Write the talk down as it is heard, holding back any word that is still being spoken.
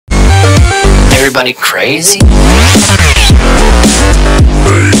everybody crazy?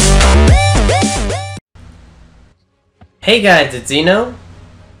 Hey guys, it's Zeno.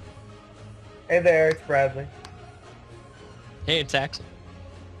 Hey there, it's Bradley. Hey, it's Axel.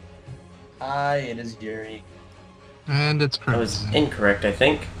 Hi, it is Yuri. And it's I was crazy. incorrect, I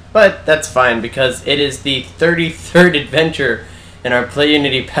think. But that's fine, because it is the 33rd adventure in our Play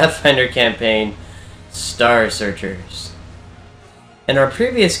Unity Pathfinder campaign, Star Searchers. In our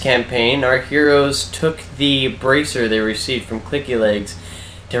previous campaign, our heroes took the bracer they received from Clicky Legs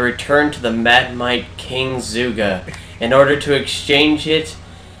to return to the Mad Mite King Zuga in order to exchange his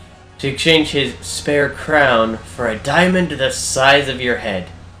spare crown for a diamond the size of your head.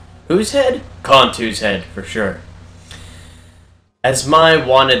 Whose head? Kontu's head, for sure. As Mai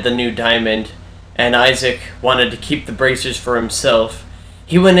wanted the new diamond, and Isaac wanted to keep the bracers for himself,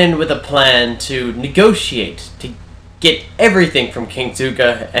 he went in with a plan to negotiate to get everything from King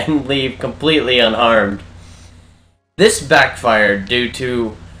Zuga and leave completely unharmed. This backfired due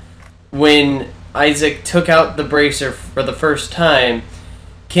to when Isaac took out the bracer for the first time,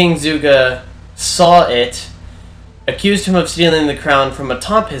 King Zuga saw it, accused him of stealing the crown from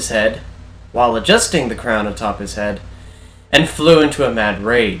atop his head, while adjusting the crown atop his head, and flew into a mad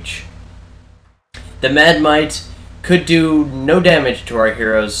rage. The Mad Mite could do no damage to our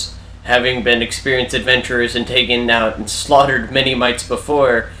heroes, having been experienced adventurers and taken out and slaughtered many mites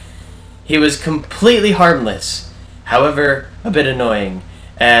before. He was completely harmless, however, a bit annoying,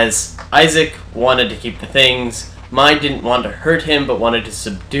 as Isaac wanted to keep the things, Mai didn't want to hurt him but wanted to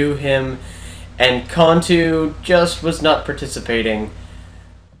subdue him, and Kontu just was not participating.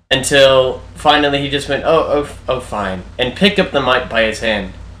 Until finally he just went, oh, fine, and picked up the mite by his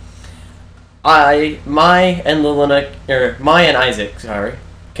hand. Mai and Isaac,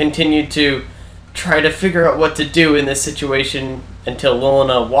 continued to try to figure out what to do in this situation until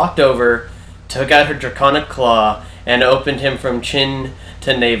Lilina walked over, took out her draconic claw, and opened him from chin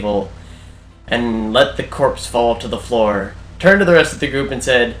to navel, and let the corpse fall to the floor. Turned to the rest of the group and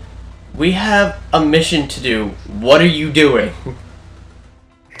said, "We have a mission to do. What are you doing?"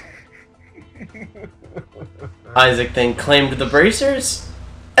 Isaac then claimed the bracers,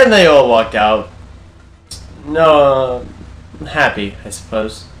 and they all walked out. No, happy, I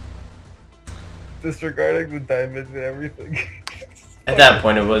suppose. Disregarding the diamonds and everything. At that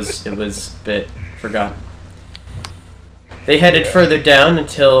point, it was a bit forgotten. They headed further down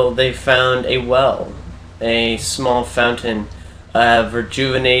until they found a well, a small fountain of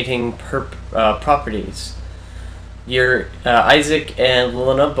rejuvenating properties. Isaac and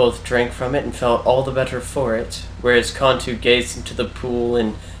Lilina both drank from it and felt all the better for it, whereas Kontu gazed into the pool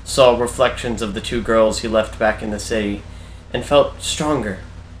and saw reflections of the two girls he left back in the city, and felt stronger.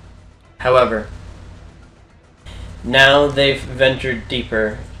 However, now they've ventured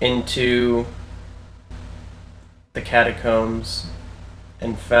deeper into the catacombs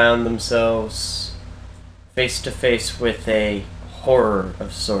and found themselves face to face with a horror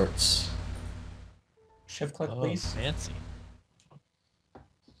of sorts. Shift click, please. Fancy.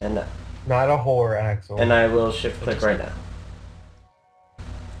 And Not a horror, Axel. I will shift click right now.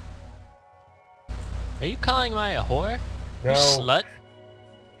 Are you calling Mai a whore? No. You slut?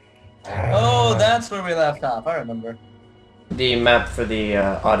 Oh, that's where we left off. I remember. The map for the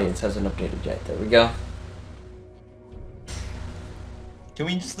audience hasn't updated yet. There we go. Can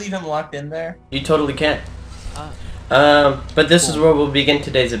we just leave him locked in there? You totally can. Ah. But this is where we'll begin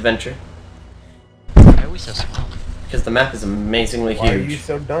today's adventure, Why are we so small? because the map is amazingly Why are you huge.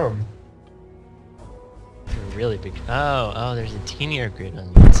 so dumb? We're really big. Oh, there's a teenier grid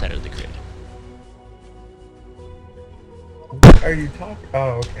on the inside of the grid. What are you talking?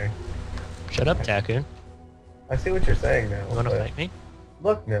 Oh, okay. Shut up, Takun. I see what you're saying now. You wanna but fight me?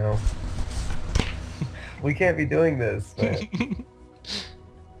 Look now. We can't be doing this. Man.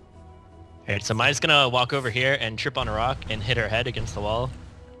 Alright, so Mai's gonna walk over here and trip on a rock and hit her head against the wall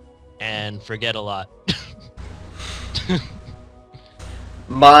and forget a lot.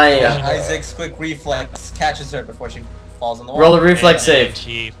 Isaac's quick reflex catches her before she falls on the wall. Roll a reflex And save.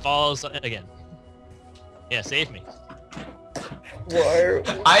 she falls again. Yeah, save me. Why?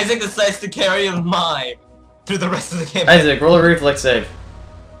 Isaac decides to carry Mai through the rest of the campaign. Isaac, roll a reflex save.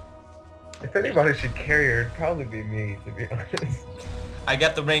 If anybody should carry her, it'd probably be me, to be honest. I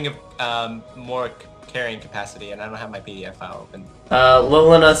got the ring of more carrying capacity, and I don't have my PDF file open.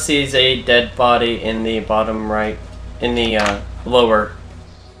 Lilina sees a dead body in the bottom right, in the lower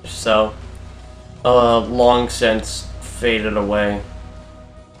cell. Long since faded away.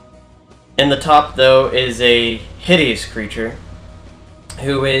 In the top, though, is a hideous creature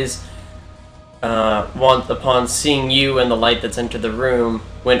who is Wont, upon seeing you and the light that's entered the room,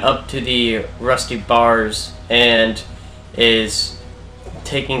 went up to the rusty bars and is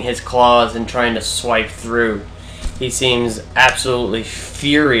taking his claws and trying to swipe through. He seems absolutely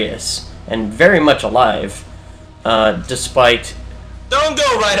furious and very much alive, despite Don't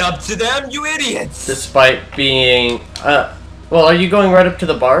go right up to them, you idiots! despite being well, are you going right up to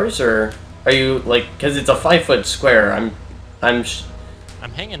the bars, or are you like, because it's a 5-foot square? I'm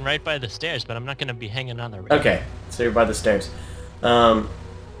hanging right by the stairs, but I'm not gonna be hanging on the rail. okay, so you're by the stairs.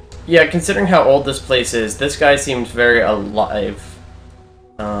 Yeah, considering how old this place is, this guy seems very alive.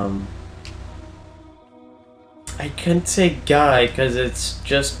 I couldn't say guy because it's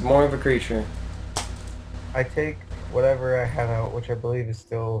just more of a creature. I take whatever I have out, which I believe is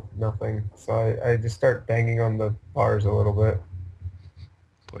still nothing. So I just start banging on the bars a little bit.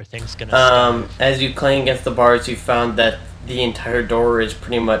 Poor thing's gonna starve. As you clang against the bars, you found that the entire door is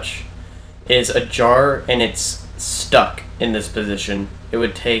pretty much ajar, and it's stuck in this position. It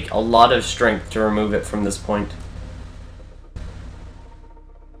would take a lot of strength to remove it from this point.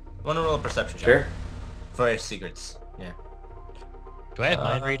 Want to roll a perception check? Sure. For secrets. Yeah. Do I have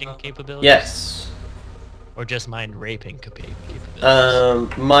mind reading capabilities? Yes. Or just mind raping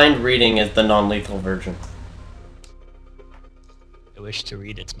capabilities? Mind reading is the non-lethal version. I wish to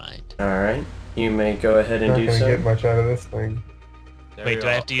read its mind. Alright. You may go ahead and Not do gonna so. get much out of this thing. There Wait, we do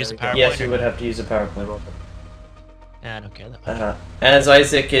I go. have to use There a we go. PowerPoint? Yes, you would have to use a PowerPoint. Nah, I don't care that much. As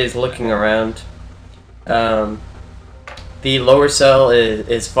Isaac is looking around, the lower cell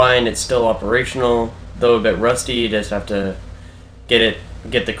is fine. It's still operational, though a bit rusty. You just have to get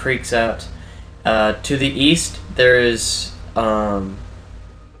the creaks out. To the east, there is not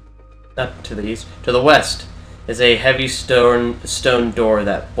to the east. To the west is a heavy stone door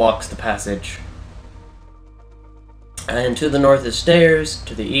that blocks the passage. And to the north is stairs.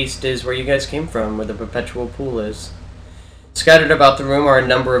 To the east is where you guys came from, where the perpetual pool is. Scattered about the room are a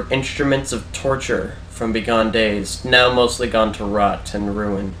number of instruments of torture from bygone days, now mostly gone to rot and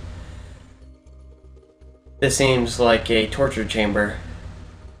ruin. This seems like a torture chamber.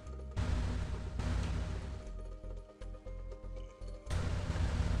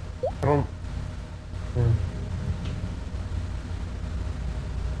 I don't...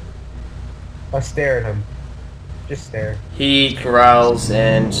 I'll stare at him. Just stare. He growls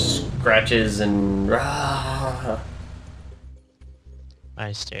and scratches and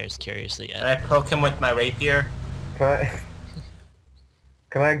I stares curiously And at I poke him with my rapier. Can I...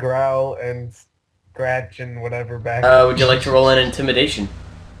 Can I growl and scratch and whatever back? would you like to roll an intimidation?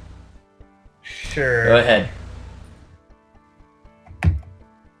 Sure. Go ahead.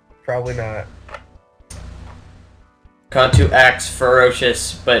 Probably not. Kantu acts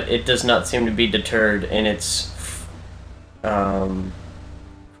ferocious, but it does not seem to be deterred in its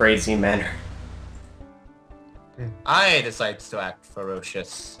crazy manner. I decide to act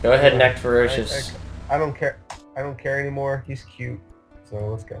ferocious. Go ahead and act ferocious. I don't care. I don't care anymore. He's cute. So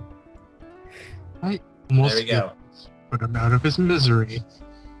let's go. I almost There we go. put him out of his misery.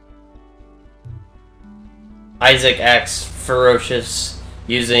 Isaac acts ferocious,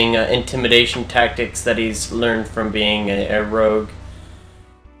 using intimidation tactics that he's learned from being a rogue.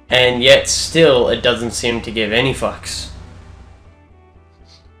 And yet still, it doesn't seem to give any fucks.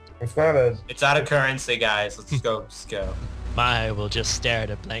 It's not a... It's out of currency, guys. Let's go. Let's go. My will just stare at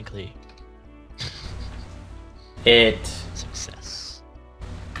it blankly. It... Success.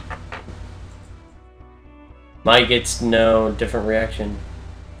 Mike gets no different reaction.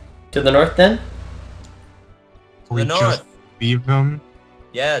 To the north, then? We The just north. leave him.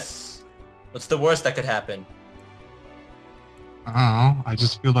 Yes. What's the worst that could happen? I don't know. I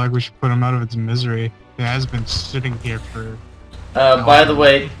just feel like we should put him out of its misery. He has been sitting here for... By the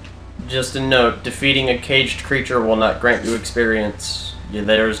way, just a note, defeating a caged creature will not grant you experience.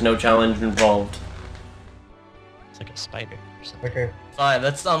 There is no challenge involved. It's like a spider or something. Okay. Fine,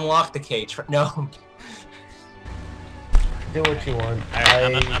 let's unlock the cage. No. Do what you want.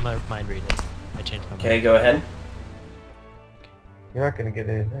 I'm a mind reader. I changed my mind. Okay, go ahead. You're not gonna get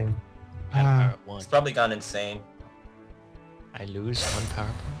anything. I have power at 1. It's probably gone insane. I lose 1 power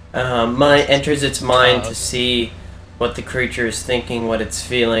point. Mine enters its mind Oh, okay. to see what the creature is thinking, what it's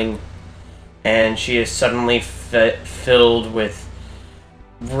feeling, and she is suddenly filled with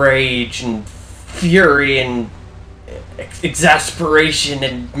rage and fury and exasperation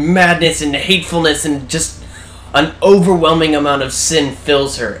and madness and hatefulness, and just an overwhelming amount of sin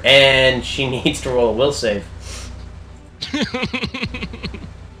fills her, and she needs to roll a will save.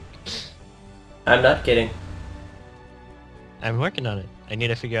 I'm not kidding. I'm working on it. I need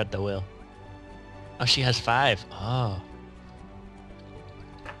to figure out the will. Oh, she has 5. Oh.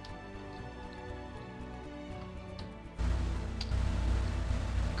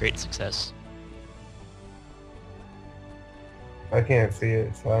 Great success. I can't see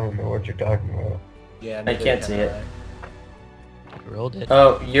it, so I don't know what you're talking about. Yeah, I can't see it. You rolled it.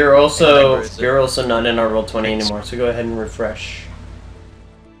 Oh, you're What also number is it? you're also not in our Roll20 anymore. So go ahead and refresh.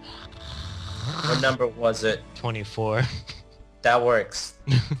 What number was it? 24. That works.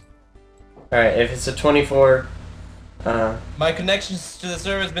 All right, if it's a 24, My connections to the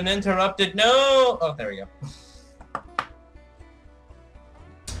server has been interrupted. No! Oh, there we go.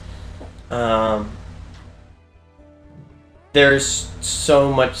 there's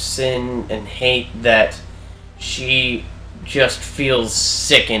so much sin and hate that she just feels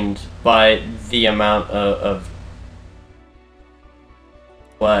sickened by the amount of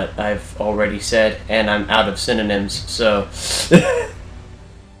what I've already said, and I'm out of synonyms, so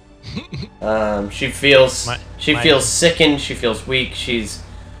she feels sickened, she feels weak, she's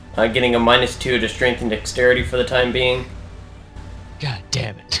getting a -2 to strength and dexterity for the time being. God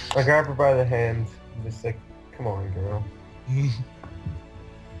damn it. I grab her by the hand and just like, come on, girl.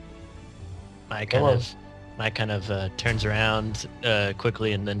 My Come kind of turns around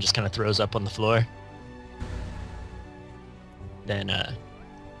quickly and then just kind of throws up on the floor. Then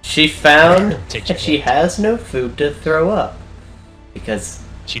She found Take that she has no food to throw up because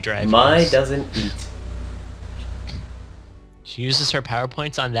she drives. Mai doesn't eat. She uses her power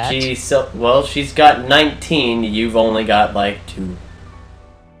points on that. Well, she's got 19. You've only got like 2.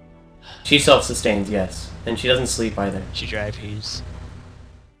 She self-sustains, yes, and she doesn't sleep either. She drives.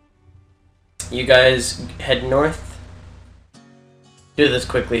 You guys head north. Do this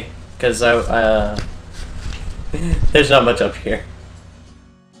quickly, because there's not much up here.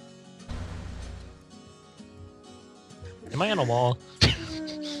 Am I on a wall?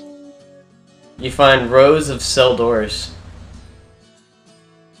 You find rows of cell doors.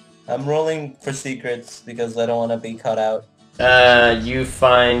 I'm rolling for secrets because I don't want to be cut out. You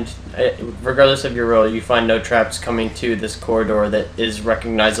find, regardless of your roll, you find no traps coming to this corridor that is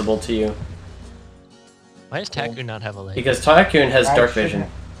recognizable to you. Why does Taku not have a leg? Because Tycoon has I dark should vision. have-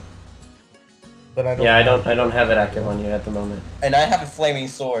 But I don't. Yeah, I don't have it active on you at the moment. And I have a flaming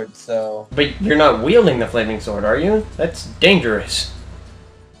sword, so... But you're not wielding the flaming sword, are you? That's dangerous.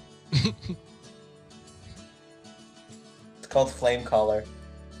 It's called Flame Collar.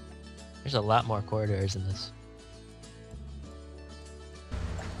 There's a lot more corridors in this.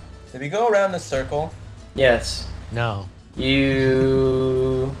 Did we go around the circle? Yes. No.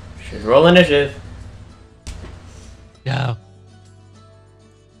 You should roll initiative. No.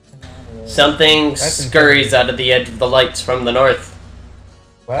 Something That's scurries out of the edge of the lights from the north.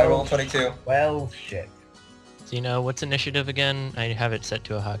 I rolled Well, 22. well, shit. Zeno, what's initiative again? I have it set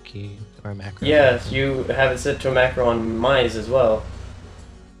to a hotkey or a macro. Yes, you have it set to a macro on Mize as well.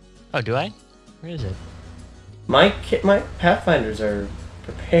 Oh, do I? Where is it? My Pathfinders are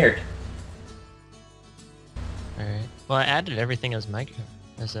prepared. Alright. Well, I added everything as a macro.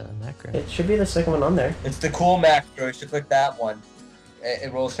 It should be the second one on there. It's the cool macro. You should click that one.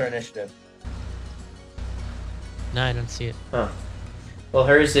 It rolls her initiative. No, I don't see it. Oh. Well,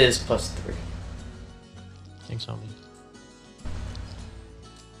 hers is +3. Thanks, homie.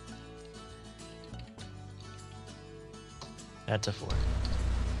 That's a 4.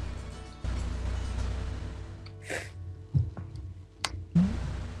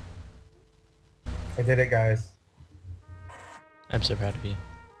 I did it, guys. I'm so proud of you.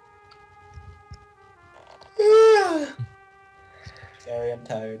 Sorry, I'm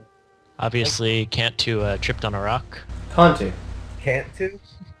tired. Obviously, can't to tripped on a rock. Contu. Can't to?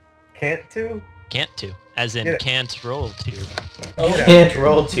 Can't to? Can't to, as in Yeah. can't roll to. Oh, Can't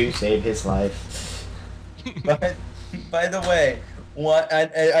roll to save his life. by the way,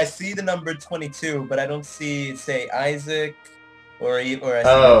 I see the number 22, but I don't see, say, Isaac, or I see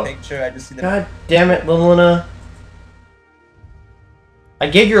Oh. the picture. I just see the... God damn it, Liluna. I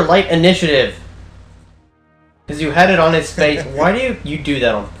gave your light initiative. Because you had it on his face. Why do you do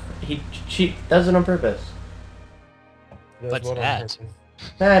that on... She does it on purpose. There's What's one on that? purpose.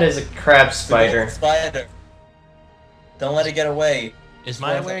 That is a crab It's the golden spider. spider. Don't let it get away. Is It's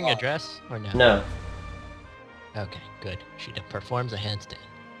Maya worth a wearing a lot. dress or no? No. Okay, good. She performs a handstand.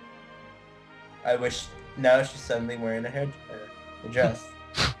 I wish now she's suddenly wearing a dress.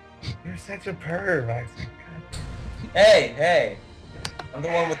 You're such a perv, Isaac. Hey! I'm the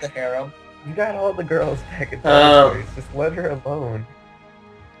one with the harem. You got all the girls back at the Just let her alone.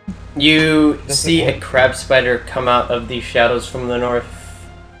 You That's see the a crab spider come out of the shadows from the north.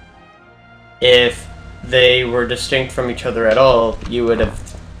 If they were distinct from each other at all, you would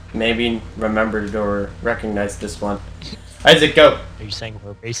have maybe remembered or recognized this one. Isaac, go! Are you saying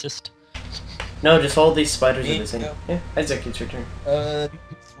we're racist? No, just all these spiders Me? are the same. Go. Yeah, Isaac, it's your turn.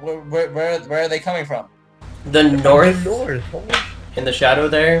 Where are they coming from? The north, North. Holy in the shadow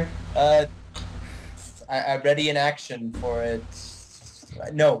there. I'm ready in action for it.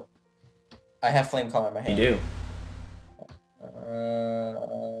 No. I have flame collar in my hand. You do.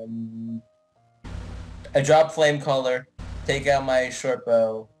 I drop flame collar, take out my short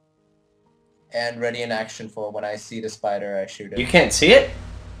bow, and ready in action for when I see the spider, I shoot it. You can't see it?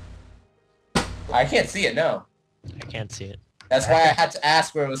 I can't see it, no. I can't see it. That's why I had to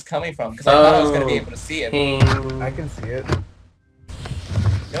ask where it was coming from, because I thought I was going to be able to see it. I can see it.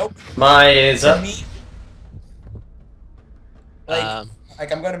 Nope. My is For up. me,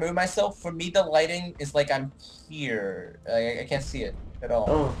 like I'm going to move myself. For me, the lighting is like I'm here. I can't see it at all.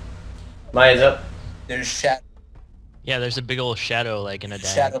 Oh. My is up. There's shadow Yeah, there's a big old shadow like in a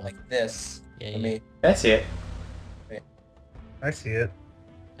diagonal. like this Yeah, for yeah. me. I see it. I see it.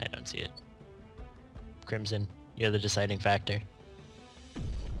 I don't see it. Crimson, you're the deciding factor.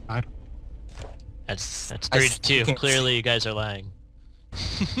 I- That's I 3 to still 2. can't Clearly, you guys are lying.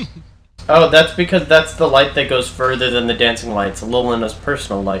 Oh, that's because that's the light that goes further than the dancing lights. Lilina's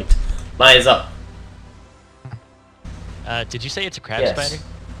personal light. Mine is up. Did you say it's a crab Yes.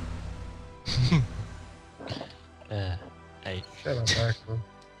 spider? I. Shut up, Axel.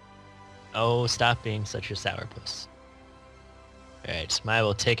 Oh, stop being such a sourpuss. Alright, Maya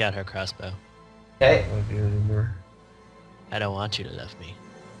will take out her crossbow. I Okay. don't love you anymore. I don't want you to love me.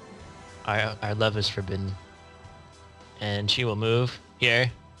 Our love is forbidden. And she will move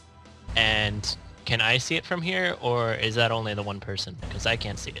here. And can I see it from here, or is that only the one person? Because I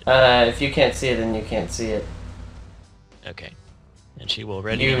can't see it. If you can't see it, then you can't see it. Okay. And she will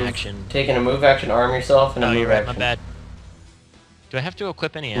ready in You've action. taken a move action, arm yourself, and a Oh, move you're right. action. My bad. Do I have to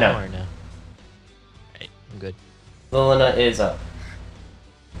equip any No. ammo or no? Right, I'm good. Lilina is up.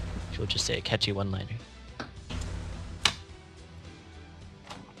 She'll just say a catchy one-liner.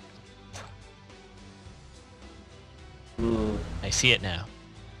 Hmm. I see it now.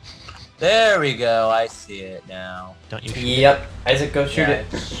 There we go. I see it now. Don't you shoot Yep. Isaac, go shoot it.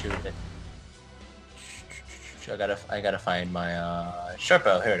 Shoot it. I gotta find my short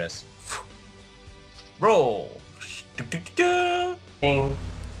bow. Here it is. Roll. Ding.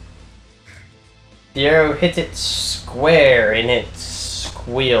 The arrow hits it square and it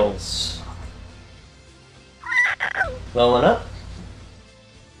squeals. Lilina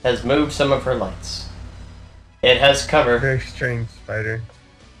has moved some of her lights. It has cover. Very strange spider.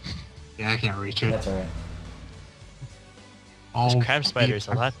 Yeah, I can't reach it. That's alright. All This crab spider is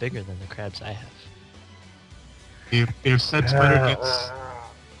a lot bigger than the crabs I have. If said spider gets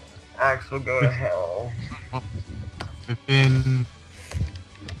Axel, go to hell. within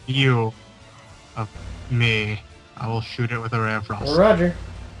view of me, I will shoot it with a ray of frost. Roger.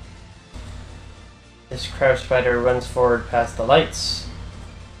 This crab spider runs forward past the lights.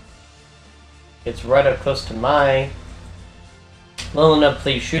 It's right up close to my. Lilina,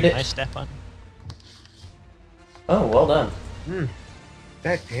 please shoot Can I it. step on? Oh, well done.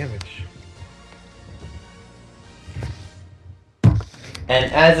 That damage.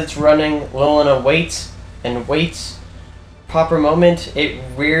 And as it's running, Lilina waits and waits. Proper moment, it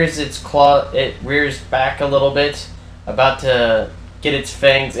rears its claw, it rears back a little bit, about to get its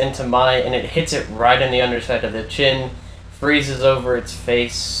fangs into Mai, and it hits it right in the underside of the chin, freezes over its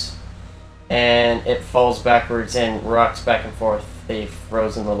face, and it falls backwards and rocks back and forth, a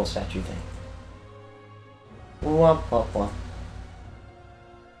frozen little statue thing. Womp womp womp.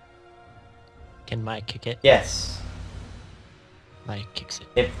 Can Mike kick it? Yes, Mike kicks it.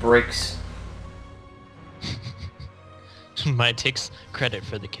 it breaks. Mike takes credit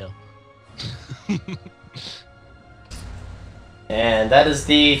for the kill. And that is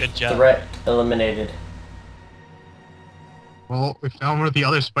the Good job. threat eliminated. Well, we found where the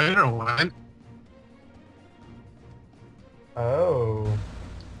other spider went. Oh.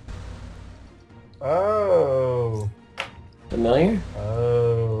 Oh. Familiar?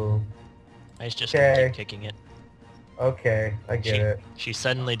 Oh. Mike's just gonna Okay. keep kicking it. Okay, I get it. She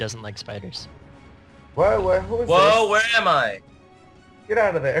suddenly doesn't like spiders. What? Who is Whoa, where am I? this? Get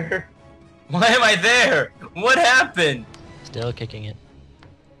out of there. Why am I there? What happened? Still kicking it.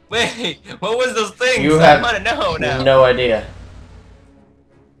 Wait, what was those things? You I have want to know now. no idea.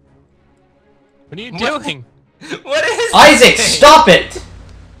 What are you What? doing? What is Isaac, this thing? stop it!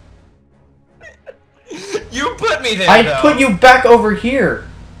 You put me there. I though. put you back over here.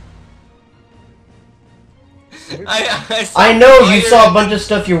 I know you saw a bunch of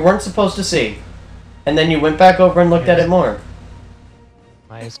stuff you weren't supposed to see. And then you went back over and looked at it more.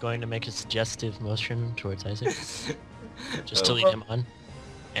 Maya's going to make a suggestive motion towards Isaac. Just to lead him on.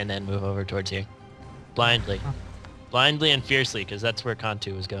 And then move over towards you. Blindly. blindly and fiercely, because that's where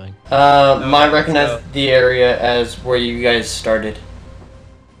Kantu was going. Mine Okay, recognized so- the area as where you guys started.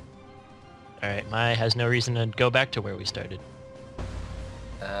 Alright, Mai has no reason to go back to where we started.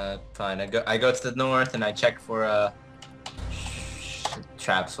 Fine. I go to the north and I check for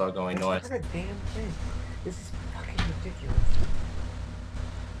traps while going north. What a damn thing. This is fucking ridiculous.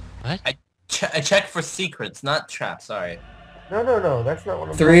 What? I check for secrets, not traps. Sorry. No, that's not what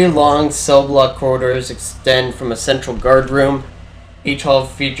I'm Three talking long about. cell block corridors extend from a central guard room. Each hall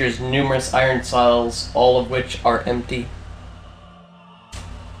features numerous iron cells, all of which are empty.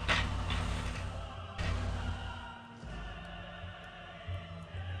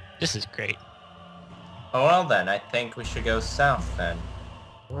 This is great. Oh well then, I think we should go south then.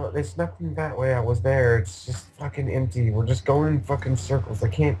 Well, there's nothing that way. I was there. It's just fucking empty. We're just going in fucking circles. I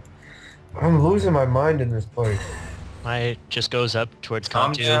can't... I'm losing my mind in this place. Mai just goes up towards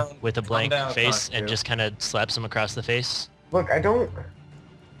Calm Kantu down, with a calm blank down, face and Kantu. just kind of slaps him across the face, Look, I don't...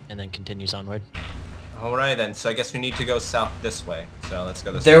 and then continues onward. Alright then, so I guess we need to go south this way. So let's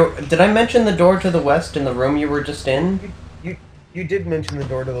go this way. There, did I mention the door to the west in the room you were just in? You did mention the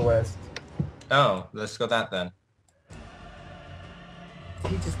door to the west. Oh, let's go that then.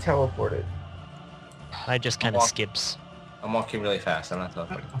 He just teleported. Mai just kind of walk- skips. I'm walking really fast, I'm not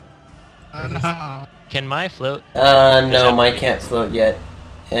teleporting. No. Can Mai float? No, that- Mike can't float yet.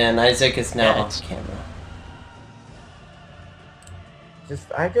 And Isaac is now Yeah, off camera.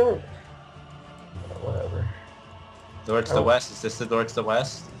 Just, I don't... Whatever. Door to the Oh. west? Is this the door to the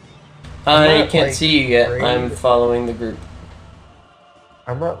west? I not, can't like, see you yet. afraid. I'm following the group.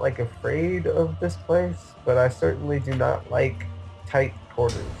 I'm not, like, afraid of this place, but I certainly do not like tight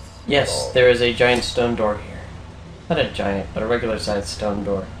quarters. at Yes, all. there is a giant stone door here. Not a giant, but a regular sized stone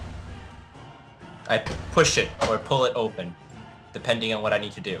door. I push it or pull it open, depending on what I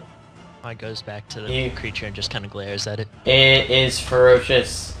need to do. Mai goes back to the You- creature and just kind of glares at it. It is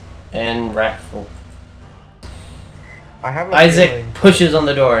ferocious and wrathful. I have a Isaac feeling... pushes on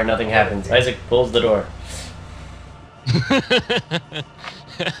the door and nothing happens. Isaac pulls the door.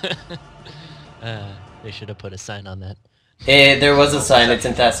 They should have put a sign on that. There was a sign, it's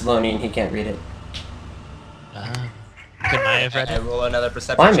in Thessalonian, he can't read it. Could Mai have read I it? roll another Why,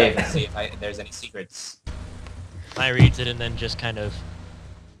 perception check maybe? to see if there's any secrets. Mai reads it and then just kind of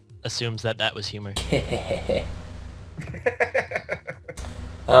assumes that that was humor.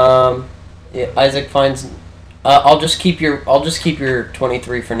 Yeah, Isaac finds. I'll just keep your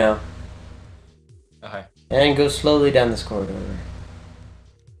 23 for now, Okay. and go slowly down this corridor.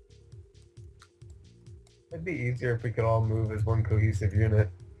 It'd be easier if we could all move as one cohesive unit.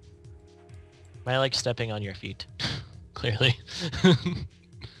 Mai likes stepping on your feet. Clearly. It's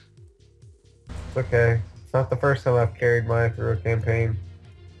okay. It's not the first time I've carried Maya through a campaign.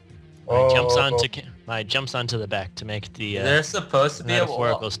 Mai jumps onto the back to make the There's supposed to be a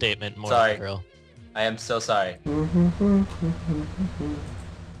metaphorical wall. statement more Sorry. literal. I am so sorry.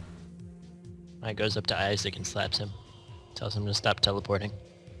 Mai goes up to Isaac and slaps him. Tells him to stop teleporting.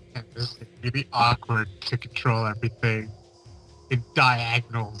 It's really awkward to control everything in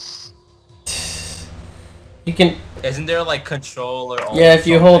diagonals. You can, Isn't there like control or alt yeah, if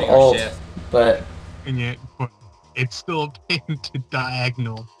you hold something or Alt, shift? but And yet, but it's still a pain to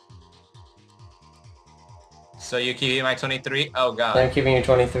diagonal. So you keep my 23? Oh god. I'm keeping you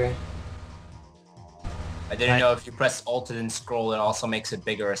 23. I didn't know if you press Alt and scroll, it also makes it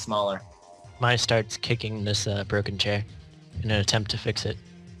bigger or smaller. Mai starts kicking this broken chair in an attempt to fix it.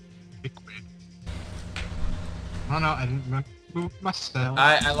 Liquid. Oh no, I didn't move myself.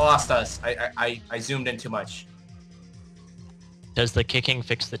 I lost us. I zoomed in too much. Does the kicking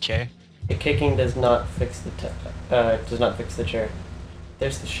fix the chair? The kicking does not fix the chair.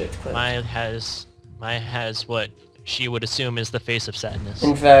 There's the shift clip. Mai has what she would assume is the face of sadness.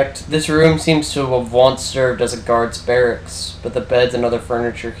 In fact, this room seems to have once served as a guard's barracks, but the beds and other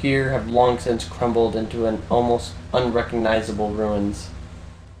furniture here have long since crumbled into an almost unrecognizable ruins.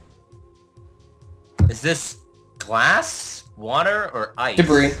 Is this glass, water, or ice?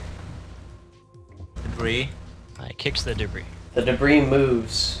 Debris. Debris. Mai kicks the debris. The debris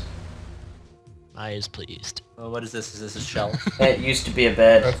moves. Mai is pleased. Well, what is this? Is this a shelf? It used to be a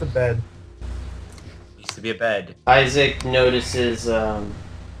bed. That's a bed. Used to be a bed. Isaac notices,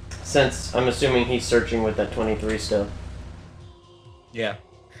 since I'm assuming he's searching with that 23 still. Yeah.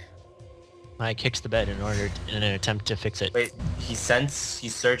 Mai kicks the bed in an attempt to fix it. Wait, he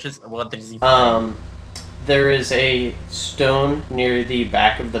searches? What does he find? There is a stone near the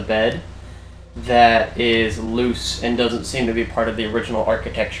back of the bed that is loose and doesn't seem to be part of the original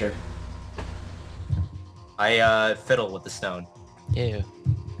architecture. I fiddle with the stone. Ew.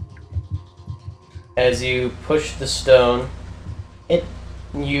 As you push the stone,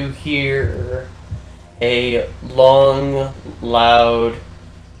 you hear a long, loud,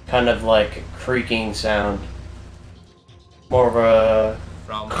 kind of like creaking sound. More of a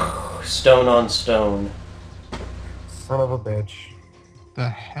From stone on stone. Son of a bitch. The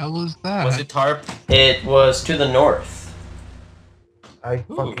hell is that? was it tarp? It was to the north. I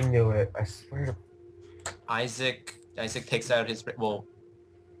Ooh. fucking knew it. I swear to... Isaac takes out his well.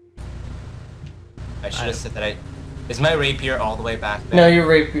 I should have said that. Is my rapier all the way back there? No, you're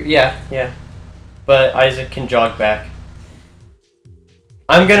rapier. Yeah. But Isaac can jog back.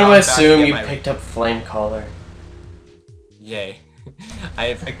 I'm gonna Jog back assume and you get my- picked up Flame Caller. Yay!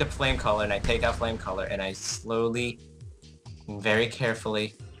 I picked up flame collar and I take out flame collar and I slowly, very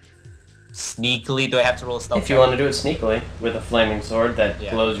carefully, sneakily. Do I have to roll a stealth? If you check? want to do it sneakily with a flaming sword that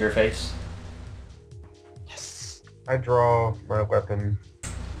Yeah. glows your face. Yes. I draw my weapon.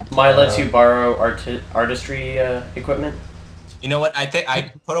 Mine lets you borrow artistry equipment. You know what?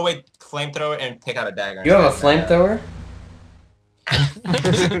 I put away flamethrower and take out a dagger. You have a instead. flamethrower?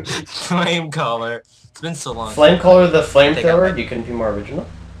 Flame collar. It's been so long. Flame Caller the Take out flamethrower? my- You couldn't be more original.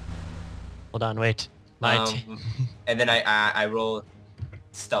 Hold on, wait. Might. And then I roll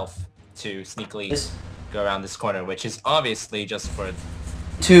stealth to sneakily This, go around this corner, which is obviously just for.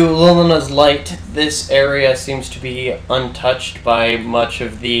 to Lilina's light, this area seems to be untouched by much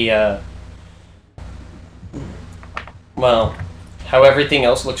of the, well, how everything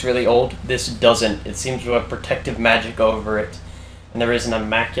else looks really old, this doesn't. It seems to have protective magic over it. And there is an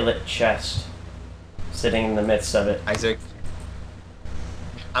immaculate chest sitting in the midst of it. Isaac.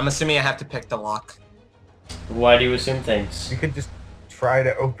 I'm assuming I have to pick the lock. Why do you assume things? You could just try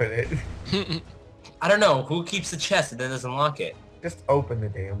to open it. I don't know. Who keeps the chest and then doesn't lock it? Just open the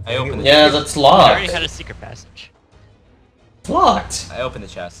damn thing. I opened it. Yeah, that's I already locked. had a secret passage. It's locked. I opened the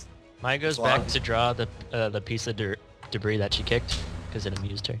chest. Maya goes It's back locked. to draw the piece of debris that she kicked because it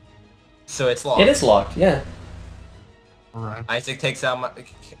amused her. So it's locked. It is locked, yeah. Alright. Isaac takes out my.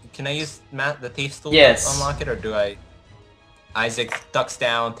 Can I use the thief tool Yes. to unlock it, or do I? Isaac ducks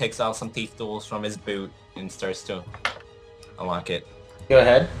down, takes out some thief tools from his boot, and starts to unlock it. Go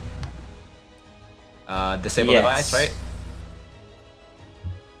ahead. Disable Yes. device, right?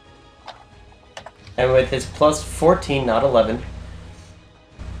 And with his plus 14, not 11.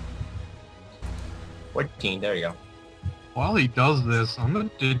 14. There you go. While he does this, I'm gonna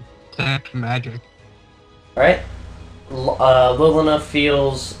detect magic. Alright. Lilina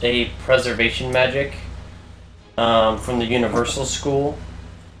feels a preservation magic from the Universal School.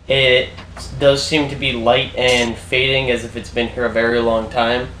 It does seem to be light and fading as if it's been here a very long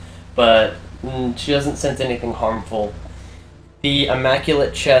time, but she doesn't sense anything harmful. The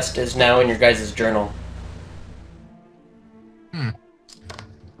immaculate chest is now in your guys' journal.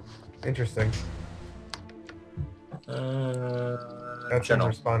 Interesting. That's in Journal.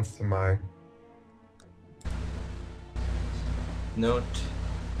 response to my... Note.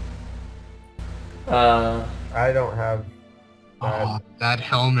 I don't have... Oh, that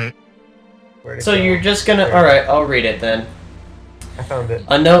helmet. Where to So go. you're just gonna... There. Alright, I'll read it then. I found it.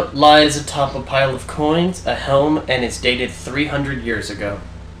 A note lies atop a pile of coins, a helm, and is dated 300 years ago.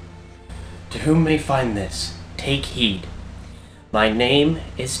 To whom may find this, take heed. My name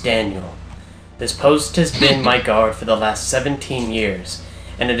is Daniel. This post has been my guard for the last 17 years,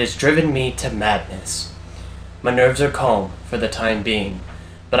 and it has driven me to madness. My nerves are calm for the time being,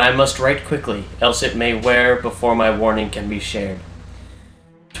 but I must write quickly, else it may wear before my warning can be shared.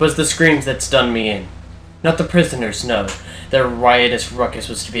 'Twas the screams that stunned me in. Not the prisoners, no. Their riotous ruckus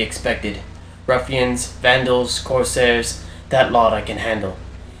was to be expected. Ruffians, vandals, corsairs, that lot I can handle.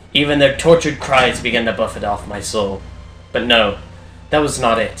 Even their tortured cries began to buffet off my soul. But no, that was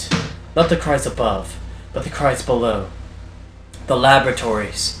not it. Not the cries above, but the cries below. The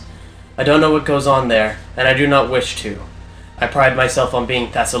laboratories. I don't know what goes on there, and I do not wish to. I pride myself on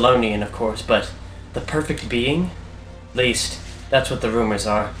being Thessalonian, of course, but the perfect being? At least, that's what the rumors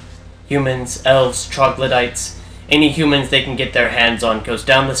are. Humans, elves, troglodytes, any humans they can get their hands on goes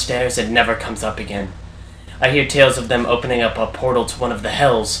down the stairs and never comes up again. I hear tales of them opening up a portal to one of the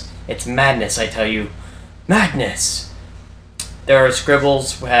hells. It's madness, I tell you. Madness! There are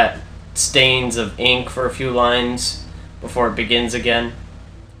scribbles at stains of ink for a few lines before it begins again.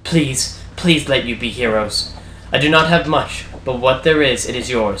 Please, please let you be heroes. I do not have much, but what there is, it is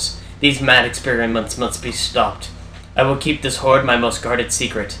yours. These mad experiments must be stopped. I will keep this hoard my most guarded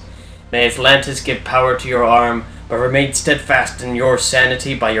secret. May Atlantis give power to your arm, but remain steadfast in your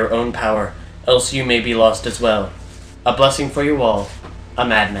sanity by your own power, else you may be lost as well. A blessing for you all, a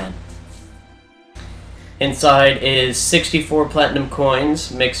madman. Inside is 64 platinum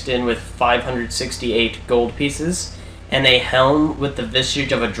coins mixed in with 568 gold pieces, and a helm with the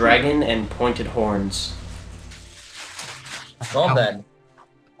visage of a dragon and pointed horns. Well then,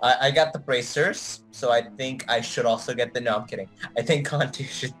 I got the bracers, so I think I should also get the... No, I'm kidding. I think Conti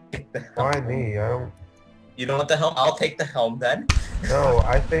should get the helm. Why me? I don't. You don't want the helm? I'll take the helm then. No,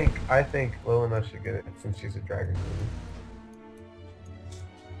 I think Lilina should get it since she's a dragon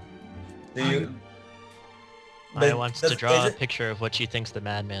lady. Do you... Maya wants to draw a is it- picture of what she thinks the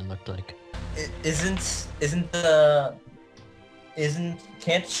madman looked like.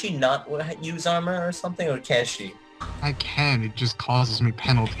 Can't she not use armor or something, or can she? I can. It just causes me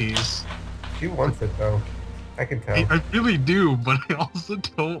penalties. She wants it though. I can tell. I really do, but I also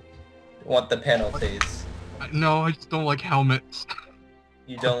don't. Want the penalties? No, I just don't like helmets.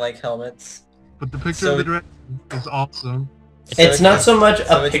 You don't like helmets? But the picture So- of the dragon is awesome. It's not so much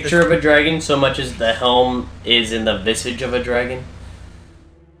a it's picture of a dragon, so much as the helm is in the visage of a dragon.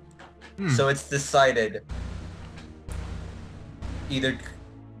 So it's decided. Either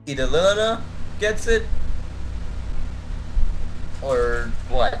Lilina gets it, or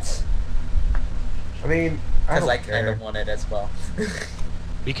what? I mean, I Because don't I kind care. of want it as well.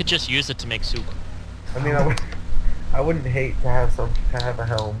 We could just use it to make soup. I mean, I wouldn't hate to have a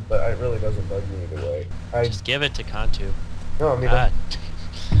helm, but it really doesn't bug me either way. Just give it to Kantu. No, I mean, God.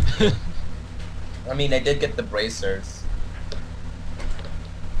 I mean, I did get the bracers.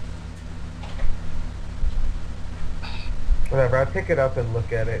 whatever. I pick it up and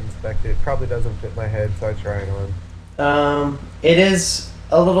look at it, inspect it. Probably doesn't fit my head, so I try it on. It is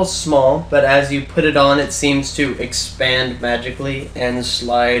a little small, but as you put it on, it seems to expand magically and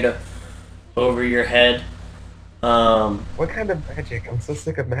slide over your head. What kind of magic? I'm so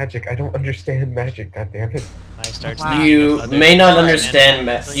sick of magic. I don't understand magic. goddammit. Maya starts Wow. thinking You of other may not things.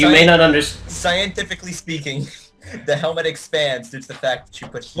 understand. You may not understand. Scientifically speaking, the helmet expands due to the fact that you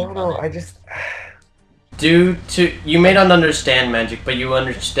put heat No, on I it. just. You may not understand magic, but you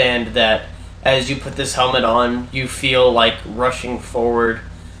understand that as you put this helmet on, you feel like rushing forward,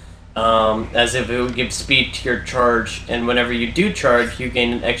 as if it would give speed to your charge, and whenever you do charge, you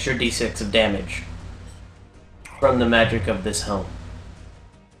gain an extra d6 of damage from the magic of this helm.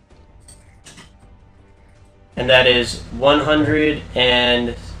 And that is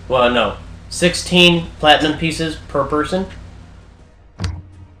 16 platinum pieces per person.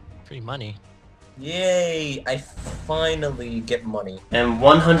 Free money. Yay! I finally get money. And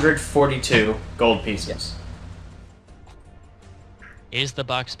 142 gold pieces. Yes. Is the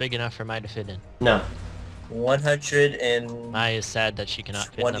box big enough for Maya to fit in? No. 100 and... Maya is sad that she cannot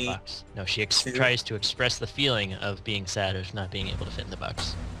fit in the 20. box. No, she Two. tries to express the feeling of being sad of not being able to fit in the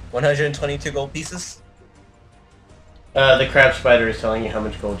box. 122 gold pieces? The crab spider is telling you how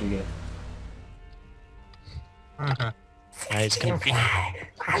much gold you get. Maya's confused.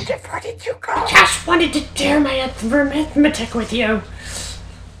 142 gold. Just wanted to share my arithmetic with you.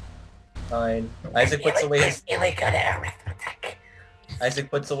 Fine. Isaac puts away his... Really good at arithmetic. Isaac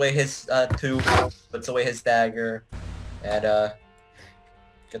puts away his tube, puts away his dagger, and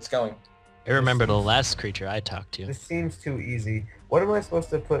gets going. I remember the last creature I talked to. This seems too easy. What am I supposed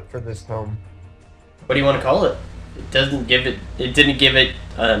to put for this helm? What do you want to call it? It didn't give it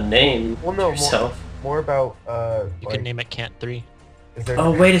a name Well, no, yourself. more about You can name it Cant 3. Is there?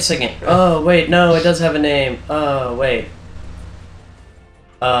 Oh, wait a second. Oh, wait, no, it does have a name. Oh, wait.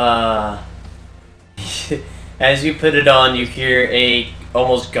 As you put it on, you hear a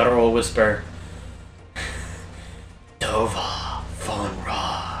almost guttural whisper. Dova von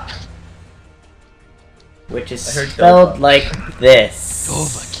Ra. Which is I heard spelled Dova. like this.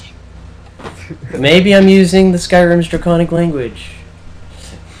 Dova King. Maybe I'm using the Skyrim's draconic language.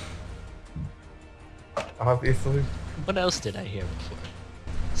 Obviously. What else did I hear before?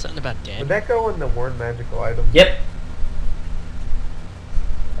 Something about Would Dan. that go in the warn magical item? Yep.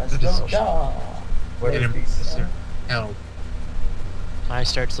 Let's That is- go. What is these? Hell. Maya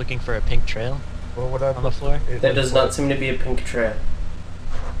starts looking for a pink trail Well, what I on the floor. it That was does not what- seem to be a pink trail.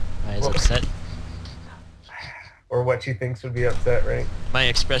 Maya's Well- upset. Or what she thinks would be upset, right? Maya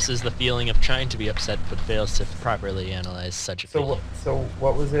expresses the feeling of trying to be upset but fails to properly analyze such a So feeling. what? So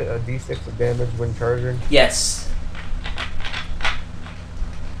what was it? A D6 of damage when charging? Yes.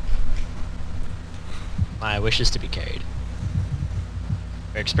 Maya wishes to be carried.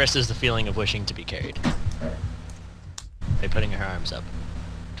 Or expresses the feeling of wishing to be carried. By putting her arms up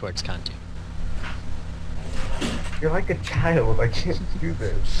towards Kantu. You're like a child. I can't do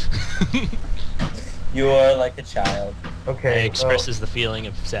this. You are like a child. Okay. expresses the feeling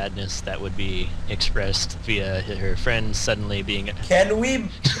of sadness that would be expressed via her friend suddenly being... Can we...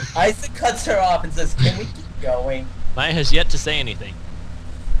 Isaac cuts her off and says, can we keep going? Maya has yet to say anything.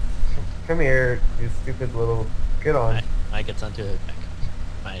 Come here, you stupid little... Get on. Maya gets onto her back.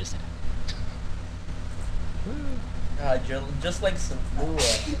 Maya's sad. God, you're just like some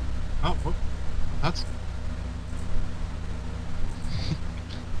fluid. Oh, that's...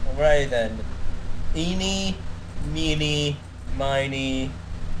 Alright then. Eeny, meeny, miny,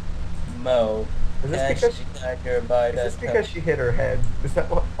 mo. Is this because she hit her head? Is that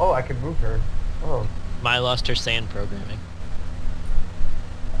what? Oh, I can move her. Oh. Maya lost her sand programming.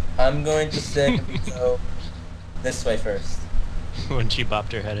 I'm going to say go this way first. When she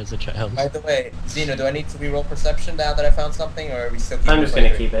bopped her head as a child. By the way, Zeno, do I need to reroll perception now that I found something, or are we still keeping I'm just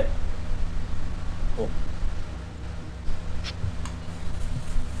gonna keep it. Cool.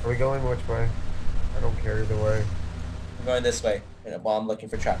 Are we going which way? I don't care either way. I'm going this way, while I'm looking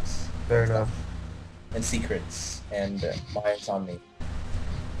for traps. Fair enough. And secrets, and Maya's on me.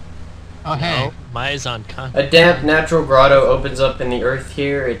 Oh, hey. No, Maya's on con. A damp natural grotto opens up in the earth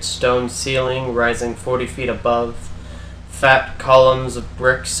here, its stone ceiling rising 40 feet above. Fat columns of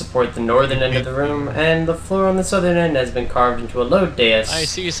brick support the northern end of the room, and the floor on the southern end has been carved into a low dais. I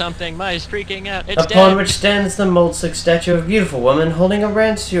see something. Maya's freaking out. It's Upon dead. which stands the mold-sick statue of a beautiful woman holding a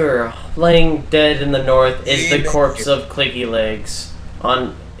ranseur. Laying dead in the north is the corpse of Clicky Legs.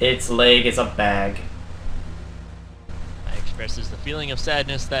 On its leg is a bag. Maya expresses the feeling of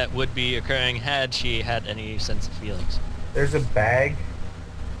sadness that would be occurring had she had any sense of feelings. There's a bag.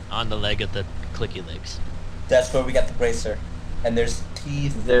 On the leg of the Clicky Legs. That's where we got the bracer. And there's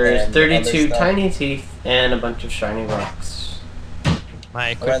teeth. There's and 32 other stuff. tiny teeth and a bunch of shiny rocks.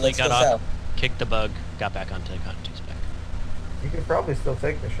 Maya Alright, quickly let's got go off, south. kicked the bug, got back onto Contu's back. You can probably still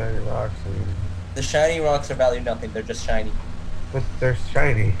take the shiny rocks. I mean, The shiny rocks are value nothing, they're just shiny. but they're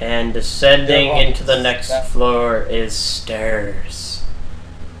shiny. And descending They're into the next rocks. floor is stairs.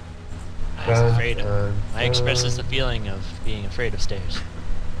 Maya's afraid of... Maya expresses the feeling of being afraid of stairs.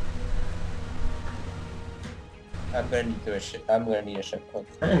 I'm gonna need to I'm gonna need a ship hook.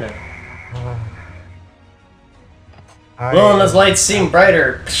 I know. I Well, and as lights seem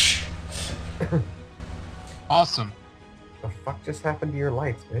brighter. Awesome. The fuck just happened to your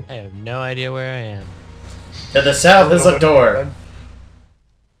lights, bitch? I have no idea where I am. To the south is a door.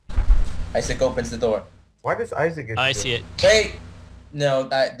 Isaac opens the door. Why does Isaac get I to see it. Wait! No,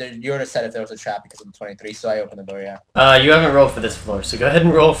 you already said if there was a trap because of the 23, so I opened the door, yeah. You haven't rolled for this floor, so go ahead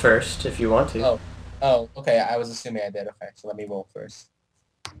and roll first if you want to. Oh, okay, I was assuming I did. Okay, so let me roll first.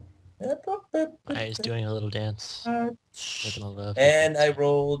 Maya's doing a little dance. Making a love. And I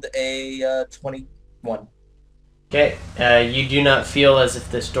rolled a 21. Okay, you do not feel as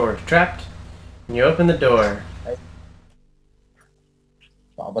if this door is trapped. And you open the door.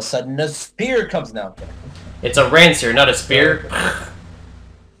 All of a sudden, a spear comes down. It's a ranseur, not a spear.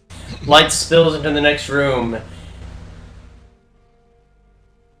 Light spills into the next room.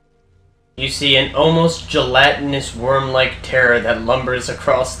 You see an almost gelatinous worm-like terror that lumbers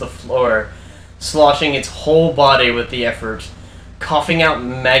across the floor, sloshing its whole body with the effort, coughing out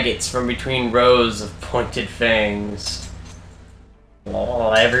maggots from between rows of pointed fangs.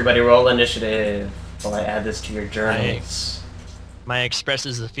 Oh, everybody roll initiative while I add this to your journals. Maya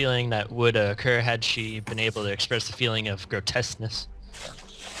expresses the feeling that would occur had she been able to express the feeling of grotesqueness.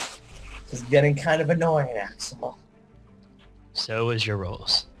 It's getting kind of annoying, Axel. So is your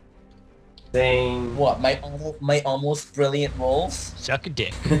rolls. Same. What, my almost brilliant rolls? Suck a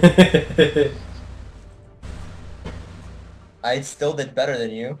dick. I still did better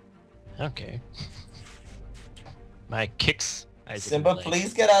than you. Okay. Maya kicks Isaac. Simba, in the leg.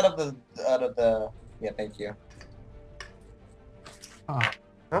 please get out of the... Yeah, thank you. Oh,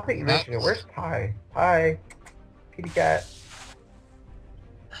 Not that you mentioned it. Where's Pie? Pie. Kitty cat.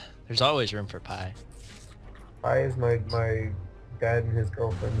 There's always room for pie. Pie is my dad and his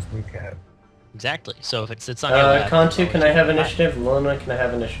girlfriend's new cat. Exactly. So if it sits on your lap... Contu, it's can I always have room for pie. initiative? Luna, can I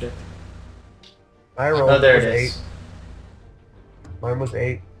have initiative? I rolled Oh, there was it is. 8. Mine was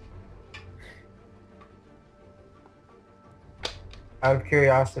 8. Out of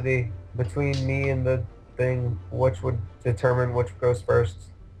curiosity, between me and the thing, which would determine which goes first?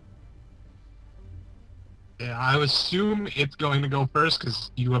 yeah, I would assume it's going to go first because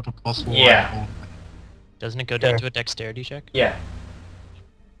you have a +1. Yeah. Doesn't it go down Okay. to a dexterity check? Yeah.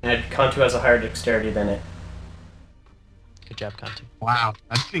 And Contu has a higher dexterity than it. Good job, Contu. Wow,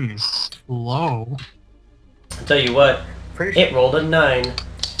 that thing is slow. I'll tell you what, Pretty sure. it rolled a 9.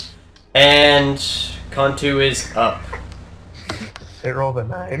 And Contu is up. It rolled a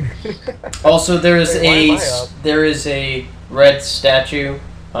 9. Also, there is Wait, why am I up? there is a red statue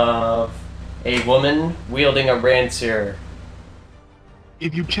of a woman wielding a rancier.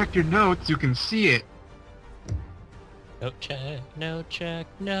 If you check your notes, you can see it. No check, no check,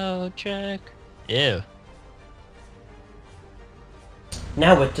 no check. Ew.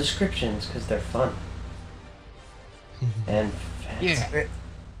 Now with descriptions, because they're fun. And fancy. Yeah.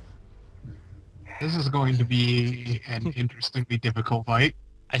 This is going to be an interestingly difficult fight.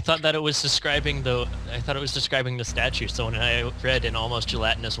 I thought that it was describing the. I thought it was describing the statue. So when I read an almost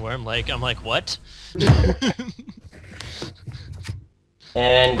gelatinous worm, I'm like, what?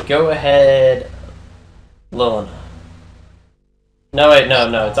 And go ahead, Lilina. No, wait,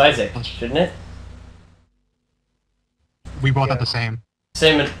 no, it's Isaac, shouldn't it? We both have Yeah. the same.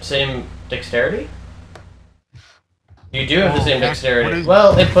 Same dexterity? You do have the Oh, same okay. dexterity. What is-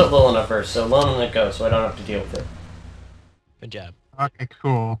 Well, they put Lilina first, so Lilina goes, so I don't have to deal with it. Good job. Okay,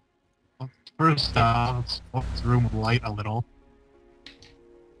 cool. Well, first, let's walk this room with light a little.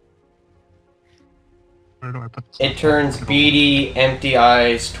 Where do I put this? It turns beady, empty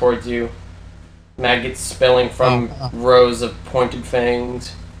eyes towards you. Maggots spilling from rows of pointed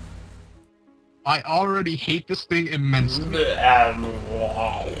fangs. I already hate this thing immensely.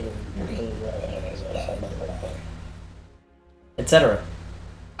 Etc.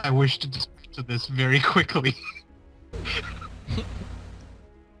 I wish to dispose of this very quickly.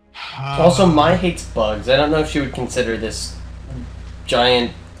 Also, Mai hates bugs. I don't know if she would consider this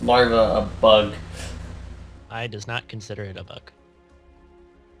giant larva a bug. I does not consider it a bug.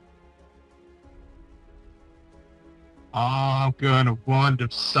 I'm gonna want to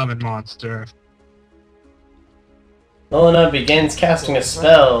summon monster. Lilina begins casting a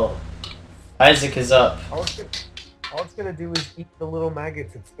spell. Isaac is up. All it's gonna do is eat the little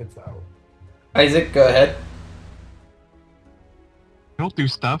maggots it spits out. Isaac, go ahead. It'll do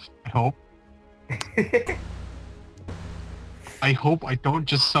stuff, I hope. I hope I don't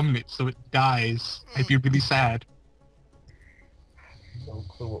just summon it so it dies. I'd be really sad. No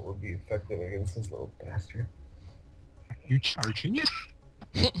clue what would be effective against this little bastard. Are you charging it?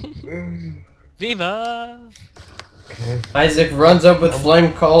 Viva! Okay. Isaac runs up with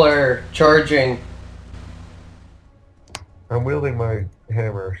flame collar, charging. I'm wielding my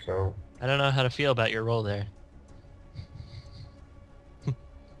hammer, so I don't know how to feel about your roll there.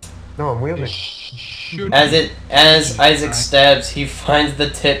 no, I'm wielding. Should As Isaac stabs, he finds the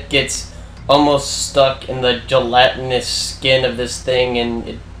tip gets almost stuck in the gelatinous skin of this thing,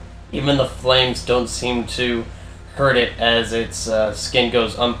 and even the flames don't seem to hurt it as its skin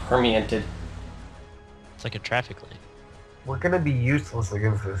goes unpermeated. It's like a traffic light. We're gonna be useless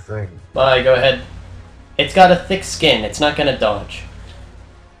against this thing. Bye, go ahead. It's got a thick skin, it's not gonna dodge.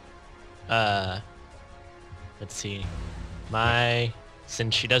 Let's see.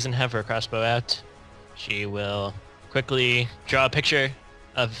 Since she doesn't have her crossbow out, she will quickly draw a picture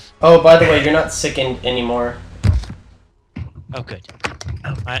of. Oh, by the way, you're not sickened anymore. Oh, good.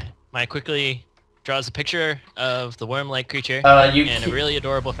 My quickly draws a picture of the worm-like creature You in a ca- really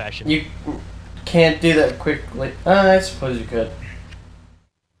adorable fashion. You can't do that quickly. I suppose you could.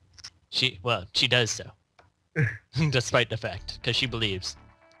 She does so, despite the fact, because she believes.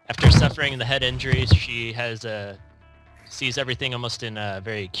 After suffering the head injuries, she has sees everything almost in a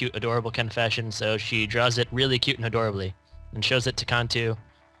very cute, adorable kind of fashion. So she draws it really cute and adorably, and shows it to Kantu,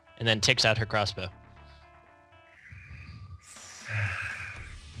 and then takes out her crossbow.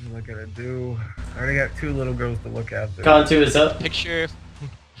 What am I gonna do? I already got 2 little girls to look after. Kantu is up. Picture.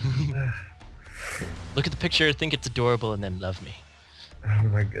 Look at the picture, think it's adorable, and then love me. Oh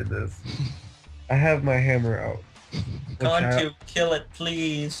my goodness. I have my hammer out. which Can't kill it,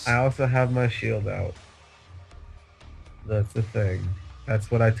 please? I also have my shield out. That's the thing. That's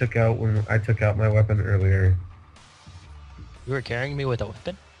what I took out when I took out my weapon earlier. You were carrying me with a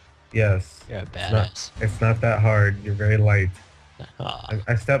weapon? Yes. You're a badass. It's not that hard. You're very light. Aw.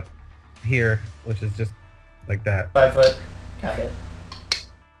 I step here, which is just like that. 5 foot. Got it.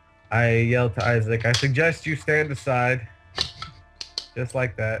 I yell to Isaac, I suggest you stand aside. Just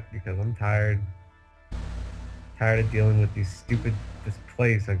like that, because I'm tired. Tired of dealing with this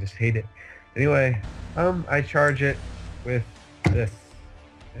place. I just hate it. Anyway, I charge it with this,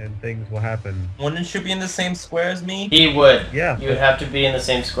 and things will happen. Wouldn't you be in the same square as me? He would. Yeah. You would have to be in the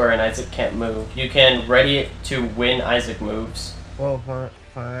same square, and Isaac can't move. You can ready it to when Isaac moves. Well,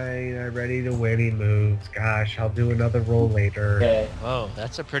 fine. I'm ready to win. He moves. Gosh, I'll do another roll later. Okay. Whoa,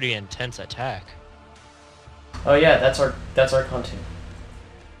 that's a pretty intense attack. Oh yeah, that's our content.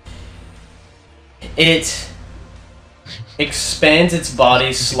 It expands its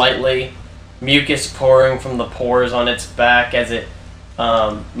body slightly, mucus pouring from the pores on its back as it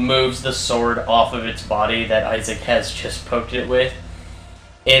moves the sword off of its body that Isaac has just poked it with.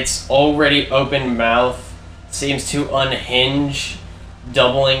 Its already open mouth seems to unhinge,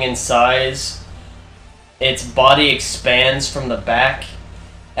 doubling in size. Its body expands from the back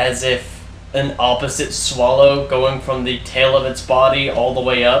as if an opposite swallow going from the tail of its body all the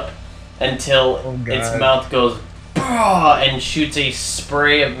way up until its mouth goes and shoots a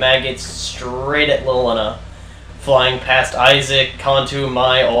spray of maggots straight at Lilina, flying past Isaac, Kantu,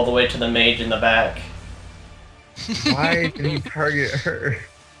 Mai, all the way to the mage in the back. Why did he target her?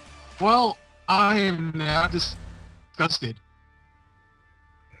 Well, I am now disgusted.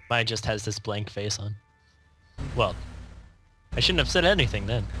 Mine just has this blank face on. Well, I shouldn't have said anything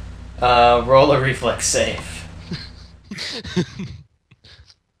then. Roll a reflex save.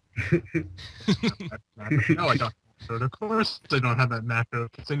 No, I don't. Of course I don't have that macro,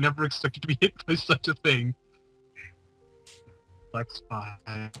 because I never expected to be hit by such a thing. Flex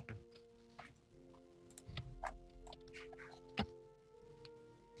 5.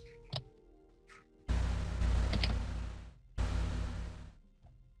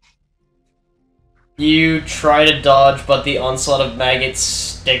 You try to dodge, but the onslaught of maggots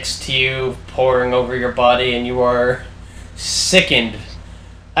sticks to you, pouring over your body, and you are sickened.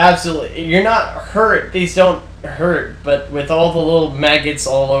 Absolutely. You're not hurt. These don't hurt, but with all the little maggots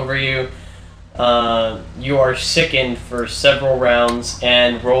all over you, you are sickened for several rounds,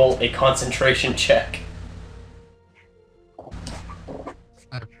 and roll a concentration check.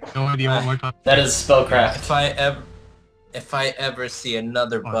 I have no idea what we're talking That is spellcraft. If I ever see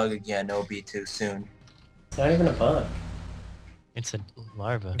another bug again, it'll be too soon. It's not even a bug. It's a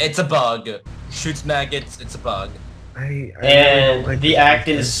larva. It's a bug. Shoots maggots. It's a bug. I really don't And like the this act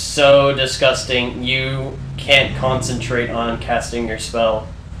monster. is so disgusting, you can't concentrate on casting your spell,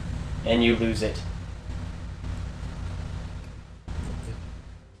 and you lose it.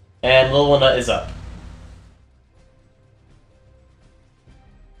 And Lilina is up.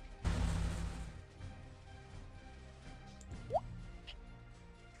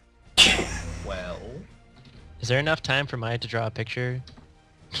 Well, Is there enough time for Maya to draw a picture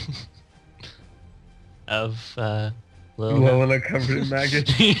of Lil? Lilina covered in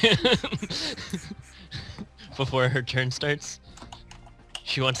maggots. Before her turn starts?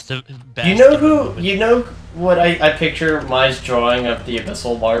 She wants to bask You know in the who? moment. You know what I picture Mai's drawing of the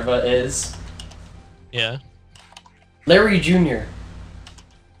abyssal larva is? Yeah. Larry Jr.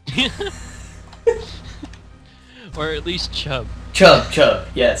 Or at least Chub. Chub,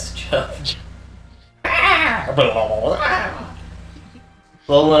 yes, Chub.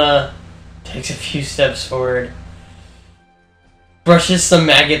 Lilina takes a few steps forward, brushes some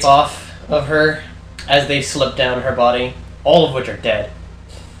maggots off of her as they slip down her body, all of which are dead,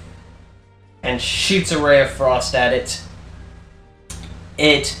 and shoots a ray of frost at it.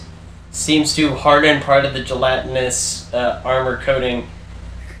 It seems to harden part of the gelatinous armor coating,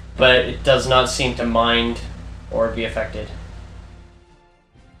 but it does not seem to mind or be affected.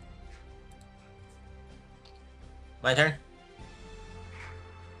 my turn.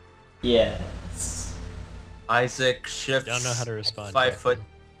 Yes. Isaac shifts. Don't know how to respond. 5 foot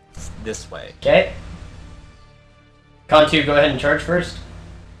this way. Okay. Kantu, go ahead and charge first.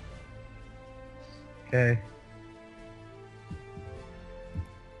 Okay.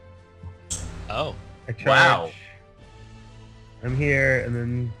 Oh. I charge. Wow. I'm here, and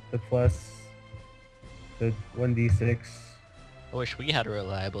then the plus the 1d6. I wish we had a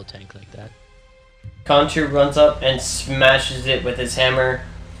reliable tank like that. Kantu runs up and smashes it with his hammer.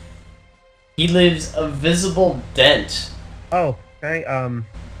 He leaves a visible dent. Oh, can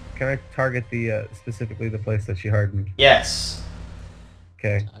I target the specifically the place that she hardened? Yes.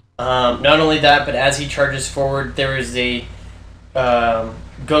 Okay. Not only that, but as he charges forward, there is a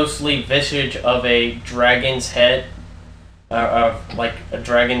ghostly visage of a dragon's head, like a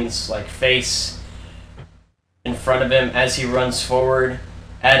dragon's face, in front of him as he runs forward,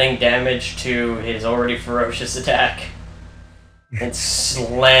 adding damage to his already ferocious attack. It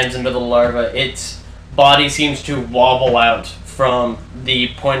slams into the larva. Its body seems to wobble out from the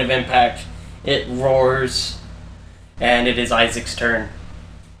point of impact. It roars, and it is Isaac's turn.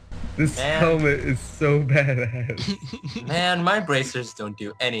 This Man. helmet is so badass. Man, my bracers don't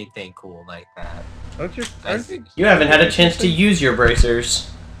do anything cool like that. Don't you? I aren't think You haven't had a chance to use your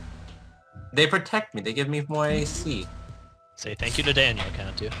bracers. they protect me. They give me more AC. Say thank you to Daniel,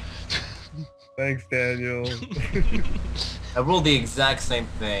 can't you? Thanks, Daniel. I rolled the exact same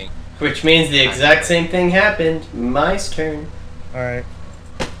thing. Which means the exact same thing happened. My turn. Alright.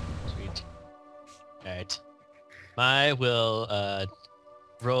 Sweet. Alright. I will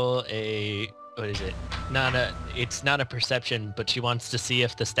roll a what is it? It's not a perception, but she wants to see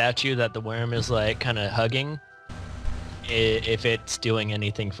if the statue that the worm is like kind of hugging, if it's doing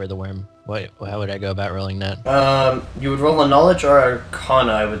anything for the worm. How would I go about rolling that? You would roll a knowledge or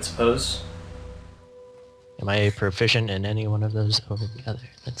arcana, I would suppose. Am I proficient in any one of those over the other?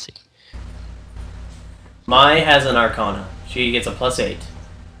 Let's see. Mai has an arcana. She gets a +8.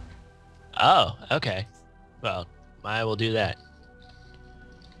 Oh, okay. Well, I will do that.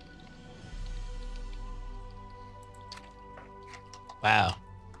 Wow.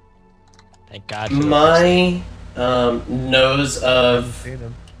 Thank God for the Mai knows of See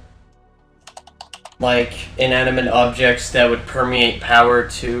them. like inanimate objects that would permeate power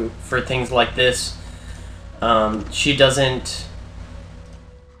for things like this. She doesn't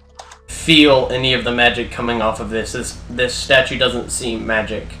feel any of the magic coming off of this. This statue doesn't seem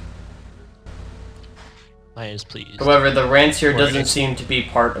magic. I is pleased. However, the rancier doesn't seem to be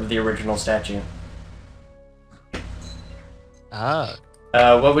part of the original statue. Ah.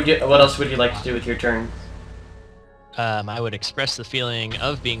 What else would you like to do with your turn? I would express the feeling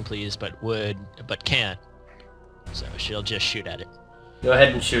of being pleased, but can't. So she'll just shoot at it. Go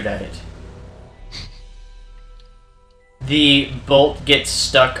ahead and shoot at it. The bolt gets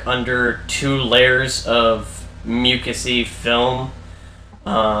stuck under 2 layers of mucousy film,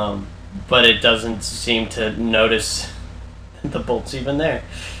 but it doesn't seem to notice the bolt's even there.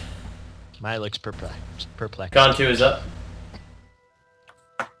 Maya looks perplexed. Gantu is up.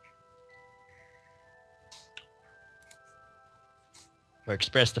 Or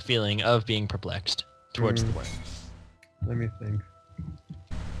express the feeling of being perplexed towards the worm. Let me think.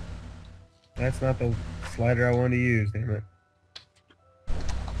 That's not the slider I want to use, damn it.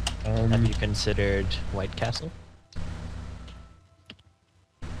 Have you considered White Castle?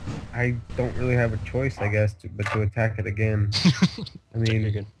 I don't really have a choice, I guess, but to attack it again. I mean,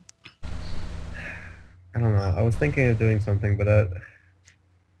 You're good. I don't know. I was thinking of doing something, but it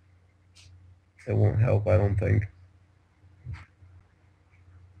won't help, I don't think.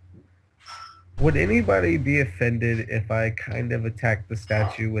 Would anybody be offended if I kind of attack the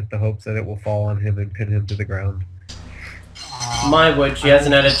statue with the hopes that it will fall on him and pin him to the ground? Mai would. She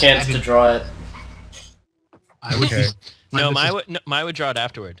hasn't had a chance to draw it. I would Okay. just... No, Maya would draw it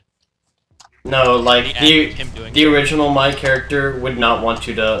afterward. No, like The act of him doing the it. original Mai character would not want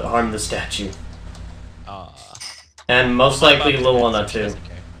you to harm the statue, and most likely Lilina She too. doesn't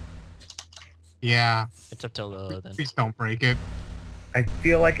care. Yeah. It's up to Lila then. Please don't break it. I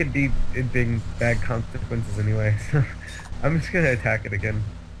feel like it'd be bad consequences anyway, so I'm just gonna attack it again.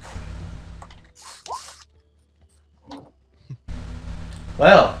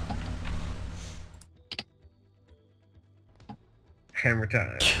 Well, Hammer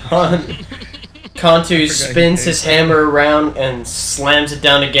time. Kantu spins his hammer around and slams it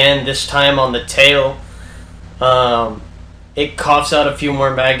down again, this time on the tail. It coughs out a few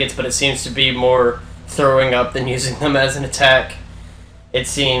more maggots, but it seems to be more throwing up than using them as an attack. It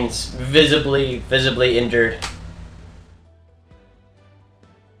seems visibly injured.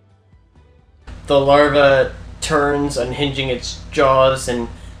 The larva turns, unhinging its jaws and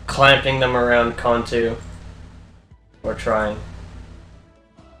clamping them around Kantu. Or trying.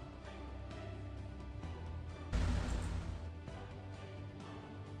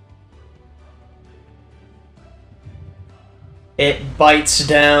 It bites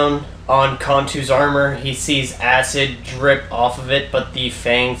down on Kantu's armor. He sees acid drip off of it, but the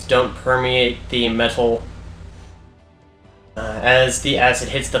fangs don't permeate the metal. As the acid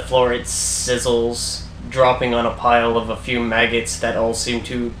hits the floor, it sizzles, dropping on a pile of a few maggots that all seem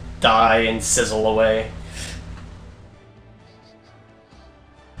to die and sizzle away.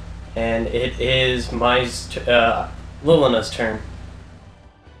 And it is Lilina's turn.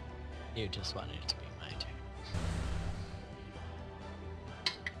 You just wanted it to be my turn.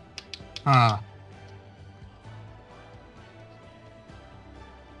 Huh.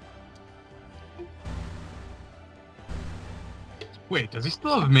 Wait, does he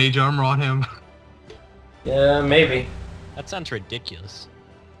still have mage armor on him? Yeah, maybe. That sounds ridiculous.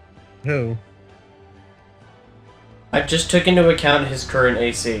 Who? I just took into account his current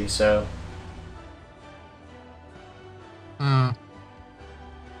AC, so...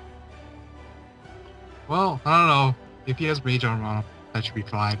 Well, I don't know. If he has mage armor on him, that should be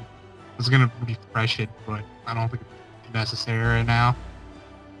fine. It's gonna refresh it, but I don't think it's necessary right now.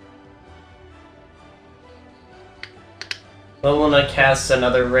 Lilina casts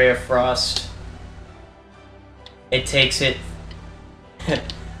another ray of frost. It takes it...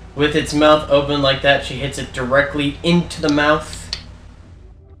 With its mouth open like that, she hits it directly into the mouth.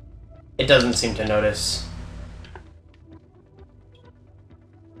 It doesn't seem to notice.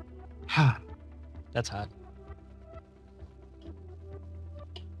 That's hot.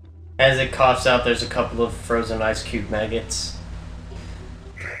 As it coughs out, there's a couple of frozen ice cube maggots.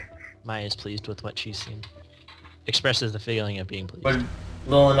 Maya is pleased with what she's seen. Expresses the feeling of being pleased. Would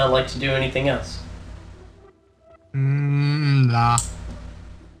Lila not like to do anything else? Nah.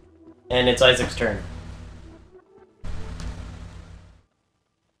 And it's Isaac's turn.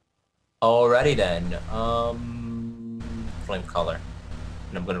 Alrighty then. Flame color.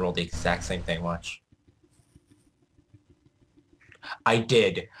 And I'm gonna roll the exact same thing, watch. I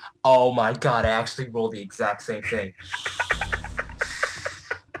did. Oh my god, I actually rolled the exact same thing.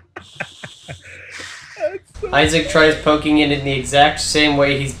 So Isaac tries poking it in the exact same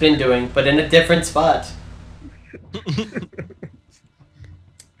way he's been doing, but in a different spot.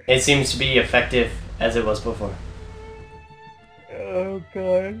 It seems to be effective as it was before. Oh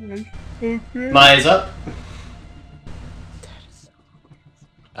god. Okay. Maya's up.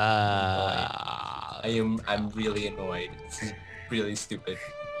 I'm really annoyed. This is really stupid.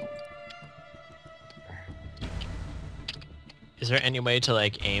 Is there any way to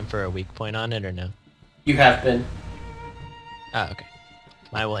like aim for a weak point on it or no? You have been. Ah, okay.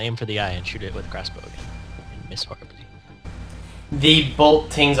 I will aim for the eye and shoot it with a crossbow again. And miss horribly. The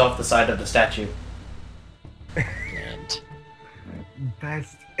bolt tings off the side of the statue. And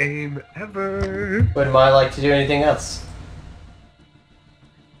Best aim ever. Would Maya like to do anything else?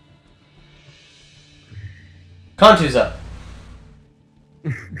 Kantu's up.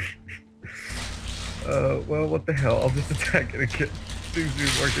 Well, what the hell? I'll just attack it again. Seems to be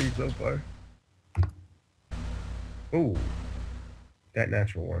working so far. Ooh. That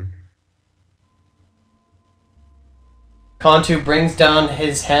natural one. Kantu brings down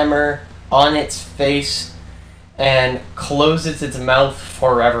his hammer on its face and closes its mouth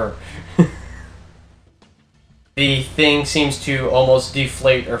forever. The thing seems to almost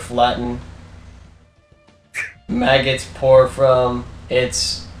deflate or flatten. Maggots pour from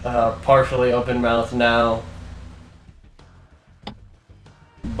its partially open mouth now.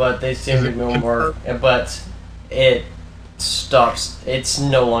 But they seem to be more... But it stops. It's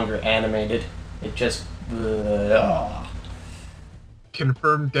no longer animated. It just...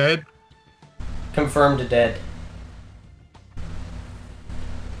 Confirmed dead. Confirmed dead.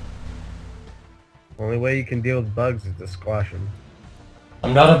 Only way you can deal with bugs is to squash them.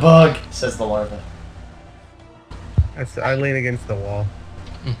 I'm not a bug, says the larva. I lean against the wall.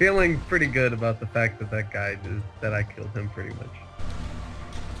 Feeling pretty good about the fact that that I killed him pretty much.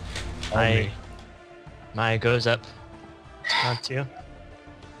 Maya goes up to you,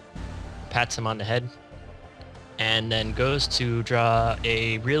 pats him on the head, and then goes to draw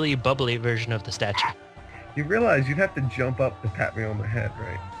a really bubbly version of the statue. You realize you'd have to jump up to pat me on the head,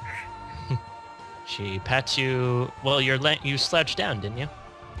 right? She pats you. Well, you slouched down, didn't you?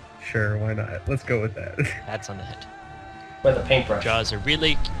 Sure, why not? Let's go with that. Pats on the head. With a paintbrush. Draws a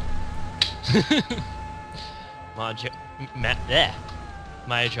really.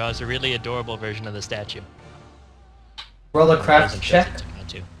 Maya draws a really adorable version of the statue. Roll a Goes craft and shows check. it to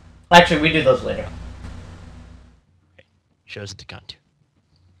Kantu. Actually, we do those later. Shows it to Kantu.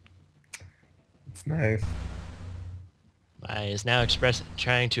 It's nice. Maya is now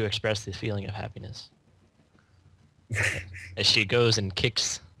trying to express the feeling of happiness as she goes and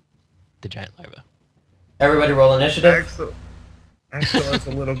kicks the giant larva. Everybody roll initiative. Axel is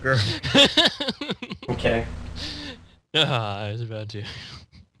a little girl. I'm kidding. I was about to.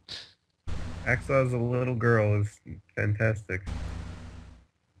 Axel as a little girl is fantastic.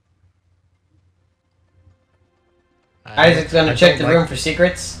 Isaac's gonna I check the don't room like- for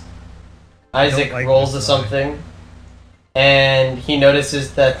secrets. Isaac like rolls this to line. something, and he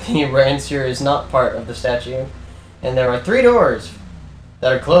notices that the rancier is not part of the statue, and there are 3 doors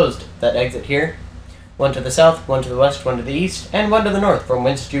that are closed that exit here. One to the south, one to the west, one to the east, and one to the north from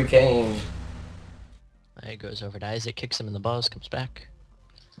whence you came. Maya goes over to Isaac, kicks him in the balls, comes back.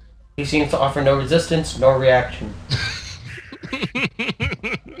 He seems to offer no resistance nor reaction. Too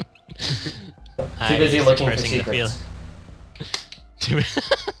busy looking for expressing the secrets.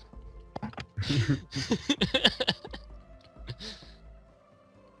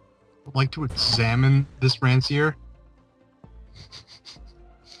 I'd like to examine this rancier.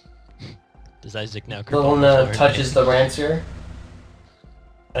 Does Isaac now cripple Luna the floor? touches the rancier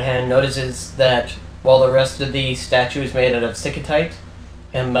and notices that while the rest of the statue is made out of sicatite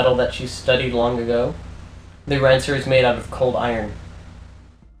and metal that she studied long ago, the rancier is made out of cold iron.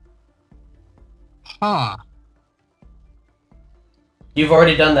 Huh. You've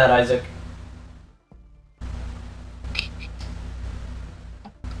already done that, Isaac.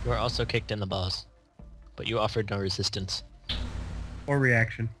 You were also kicked in the balls, but you offered no resistance. Or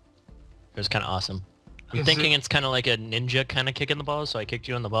reaction. It was kind of awesome. I'm Is thinking it- it's kind of like a ninja kind of kick in the balls, so I kicked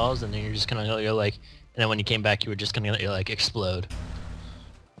you in the balls, and then you're just gonna you're like, and then when you came back, you were just gonna like explode.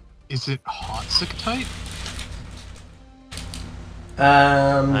 Is it hot Sikatite?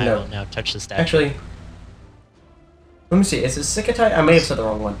 I No. will now touch the statue. Actually, let me see. Is it Sikatite? I may have said the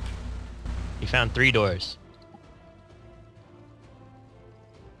wrong one. You found 3 doors.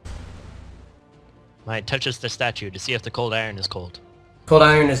 Mine touches the statue to see if the cold iron is cold. Cold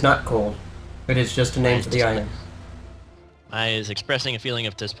iron is not cold. It is just a name for the iron. Mine is expressing a feeling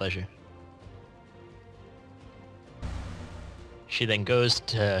of displeasure. She then goes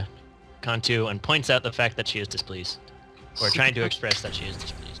to Kantu and points out the fact that she is displeased. Or trying to express that she is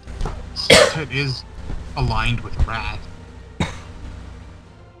displeased. Sikatite is aligned with wrath.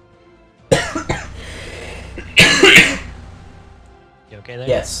 You okay there?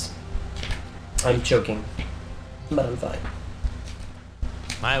 Yes. I'm choking. But I'm fine.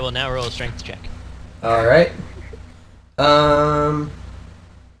 Maya will now roll a strength check. Alright. What's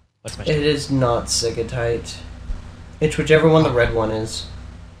my It strength? is not Sikatite. It's whichever one the red one is.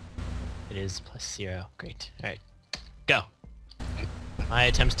 It is +0. Great. Alright. Go. Maya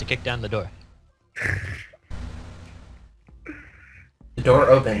attempts to kick down the door. The door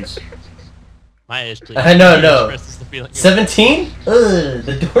opens. Maya is pleased. No. Expresses the feeling of- 17? Ugh,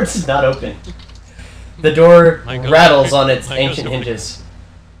 the door does not open. The door Mine goes rattles over- on its mine goes ancient over- hinges.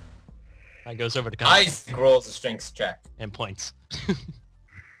 Maya goes over to Kantu Isaac rolls a strength check. and points.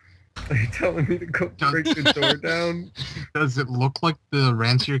 Are you telling me to go break the door down? Does it look like the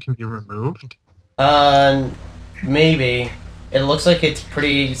rancier can be removed? Maybe. It looks like it's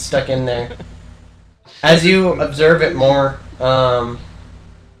pretty stuck in there. As you observe it more,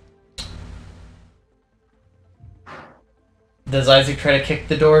 does Isaac try to kick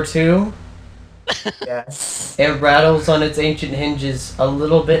the door too? Yes. It rattles on its ancient hinges a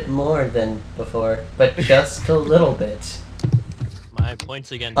little bit more than before, but just a little bit. Maya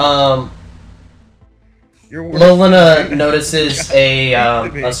points again. You're worse Lolina than me. notices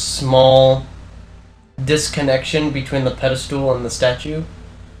a small disconnection between the pedestal and the statue.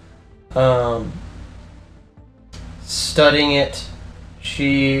 Studying it,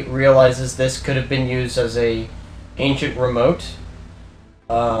 she realizes this could have been used as a ancient remote.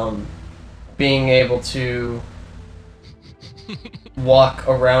 Being able to walk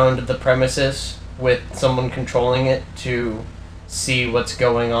around the premises with someone controlling it to see what's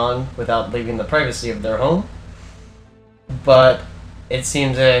going on without leaving the privacy of their home. But it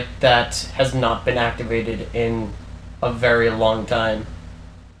seems that that has not been activated in a very long time.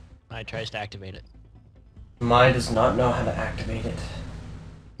 Maya tries to activate it. Mine does not know how to activate it.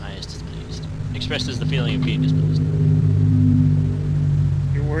 Maya is displeased. Expresses the feeling of being displeased.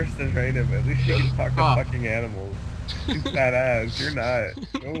 You're worse than Rainem. At least you can talk to Oh. fucking animals. She's badass. You're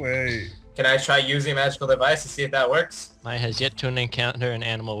not. No way. Can I try using a magical device to see if that works? Maya has yet to encounter an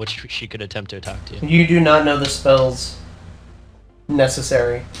animal which she could attempt to talk to. You do not know the spells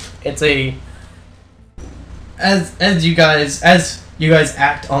necessary. It's a as you guys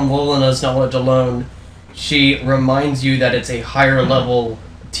act on Lolina's knowledge alone, she reminds you that it's a higher level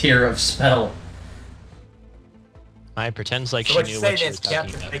tier of spell. Maya pretends like So she what knew you're what saying she is was we have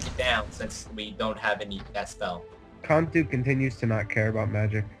talking to about. break it down since we don't have any that spell. Kantu continues to not care about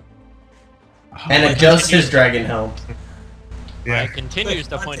magic. And adjusts his dragon helm. Maya Yeah. continues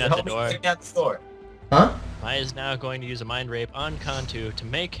to point Help at the me door. Take down the door. Huh? Maya is now going to use a mind rape on Kantu to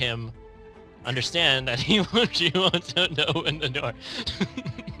make him understand that she wants to open the door.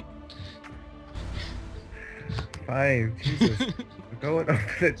 Fine. Jesus. I'm going over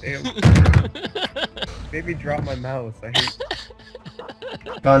the damn. Maybe drop my mouse. I hate.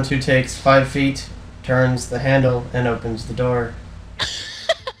 Gantu takes 5 feet, turns the handle, and opens the door.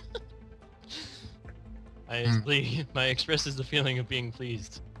 Maya expresses the feeling of being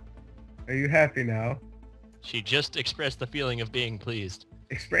pleased. Are you happy now? She just expressed the feeling of being pleased.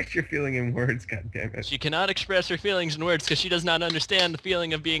 Express your feeling in words, goddammit. She cannot express her feelings in words because she does not understand the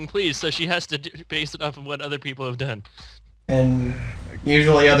feeling of being pleased, so she has to base it off of what other people have done. And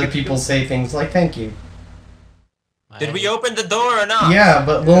usually other people say things like, thank you. Did we open the door or not? Yeah,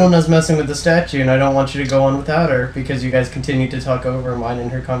 but Lolina's messing with the statue, and I don't want you to go on without her because you guys continue to talk over mine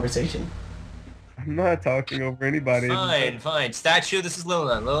and her conversation. I'm not talking over anybody. Fine, fine. Statue, this is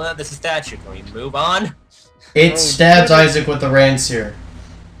Luna. Luna, this is statue. Can we move on? It Oh, stabs damn it. Isaac with the rancier.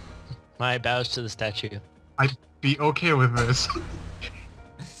 Maya bows to the statue, I'd be okay with this.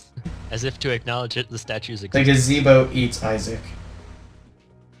 as if to acknowledge it, the statue's The existence. gazebo eats Isaac.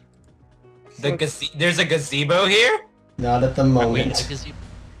 There's a gazebo here? Not at the Wait, moment. the gazebo-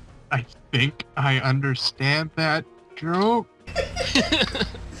 I think I understand that joke.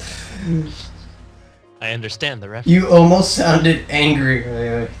 I understand the reference. You almost sounded angry.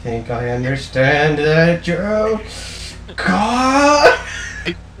 I think I understand that joke. God!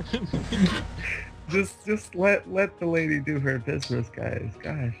 Just let the lady do her business, guys.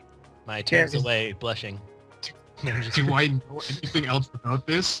 Gosh. My turns Yeah. away, blushing. Do I know anything else about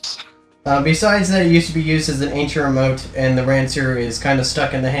this? Besides that, it used to be used as an ancient remote, and the Rancer is kind of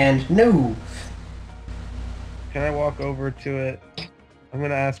stuck in the hand. No! Can I walk over to it? I'm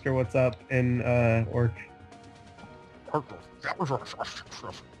gonna ask her what's up in Orc.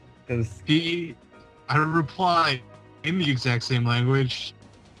 Because I reply in the exact same language.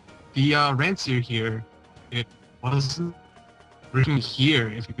 The Rancier here, it wasn't written here.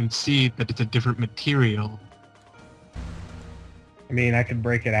 If you can see that it's a different material. I mean, I could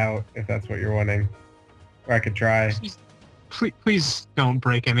break it out if that's what you're wanting, or I could try. Please don't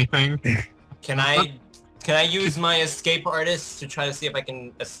break anything. Can I use my escape artist to try to see if I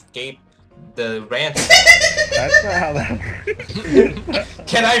can escape the rant? That's not how that works.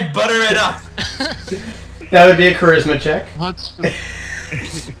 Can I butter it up? That would be a charisma check. Let's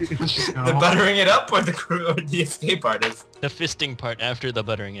just go. The buttering it up or the escape artist? The fisting part after the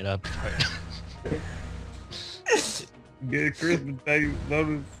buttering it up part. Get a Christmas thing,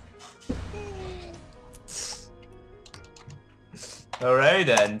 notice. Alright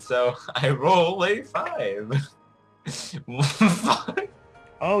then, so I roll a 5.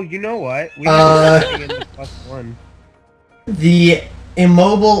 Oh, you know what? We have to in the +1. The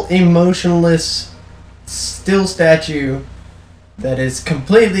immobile, emotionless, still statue that is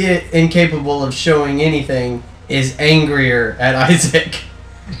completely incapable of showing anything is angrier at Isaac.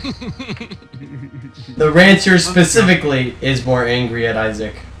 The Rancher specifically is more angry at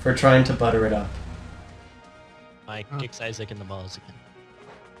Isaac for trying to butter it up. Mike kicks Isaac in the balls again.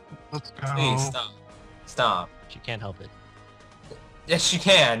 Let's go. Please stop. Stop. She can't help it. Yes, she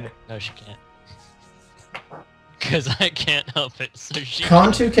can. No, she can't. Because I can't help it, so she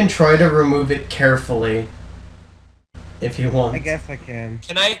Kantu can try to remove it carefully if you want. I guess I can.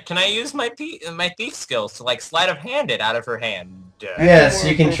 Can I use my thief skills to like sleight of hand it out of her hand? Yes,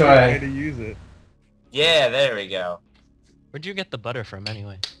 you can Way try. to use it. Yeah, there we go. Where'd you get the butter from,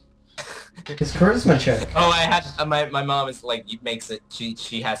 anyway? His charisma check. Oh, I had my mom is like makes it.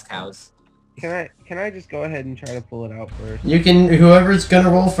 She has cows. Can I just go ahead and try to pull it out first? You can. Whoever's gonna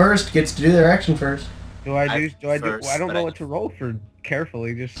roll first gets to do their action first. Do I do? First, I don't but know I- what to roll for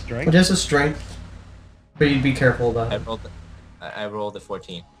carefully. Just strength. Just a strength, but you'd be careful about I it. rolled a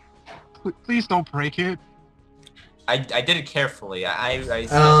 14. Please don't break it. I did it carefully. I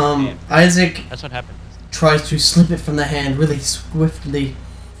Isaac That's what happened. tries to slip it from the hand really swiftly,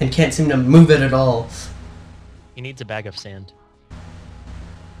 and can't seem to move it at all. He needs a bag of sand.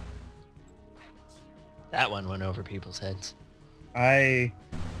 That one went over people's heads. I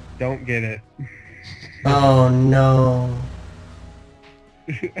don't get it. Oh no.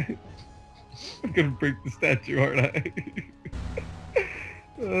 I'm gonna break the statue, aren't I?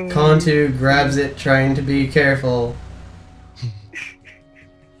 Kantu grabs it, trying to be careful.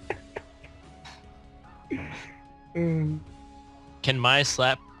 Can Mai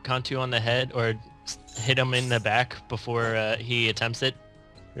slap Kantu on the head or hit him in the back before he attempts it?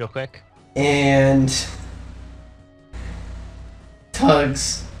 Real quick. And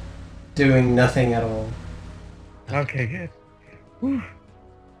tugs, doing nothing at all. Okay, good. Whew. I'm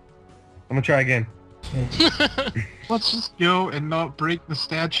gonna try again. Okay. Let's just go and not break the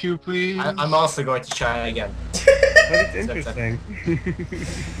statue, please. I'm also going to try again. But it's interesting.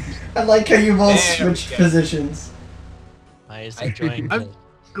 I like how you've all There we switched go. positions. Mai is enjoying I'm the...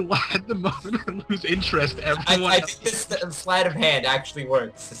 glad the moment I lose interest, everyone I think this sleight of hand actually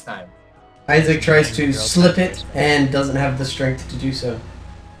works this time. Isaac tries to slip it and doesn't have the strength to do so.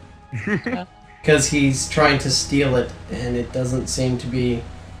 Because he's trying to steal it and it doesn't seem to be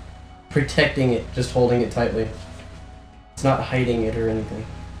protecting it, just holding it tightly. It's not hiding it or anything.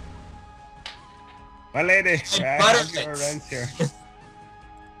 My lady, I have butter your it. rents here.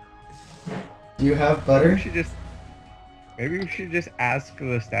 Do you have Maybe butter? we should just ask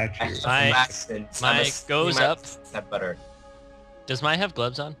the statue. Mike goes up. That butter. Does Mai have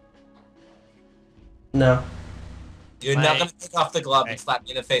gloves on? No. You're My- not gonna take off the glove Right. and slap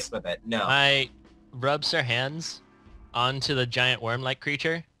me in the face with it. No. Mai rubs her hands onto the giant worm-like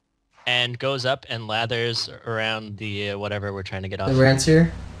creature and goes up and lathers around the whatever we're trying to get off. The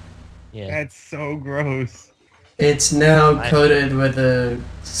Rancier? Yeah. That's so gross. It's now I- coated with a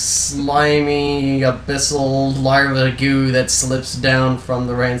slimy, abyssal larva goo that slips down from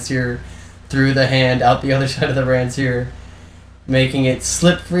the Rancier through the hand out the other side of the Rancier, making it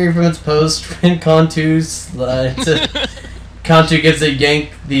slip free from its post when Kantu gives a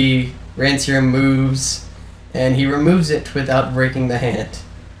yank, the Rancier moves, and he removes it without breaking the hand.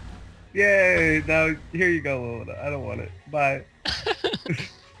 Yay! Now here you go, Lilith. I don't want it. Bye.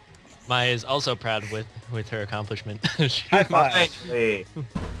 Maya is also proud with her accomplishment. High five. Finally.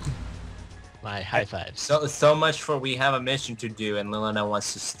 My high fives. So much for we have a mission to do, and Lilina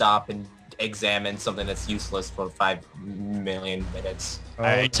wants to stop and examine something that's useless for 5 million minutes.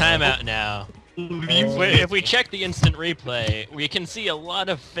 Alright, time out now. If we check the instant replay, we can see a lot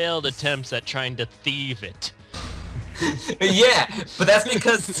of failed attempts at trying to thieve it. Yeah, but that's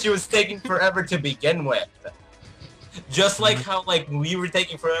because she was taking forever to begin with. Just like how we were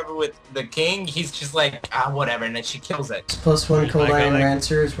taking forever with the king, he's just like, whatever, and then she kills it. Plus one cold Mike, iron I like-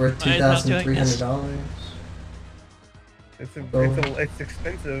 Rancer is worth Why is not doing this? $2,300. It's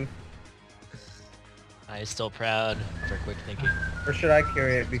expensive. I is still proud for quick thinking. Or should I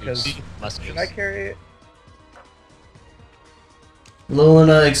carry it? Because Muscles. should I carry it?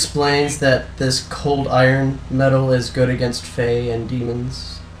 Lilina explains that this cold iron metal is good against Fae and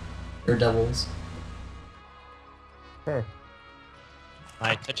demons. Or devils. Huh.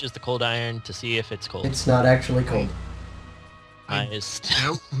 I touches the cold iron to see if it's cold. It's not actually cold. I is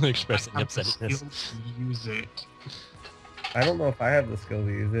still expressing I have the upsetness. skill to use it. I don't know if I have the skill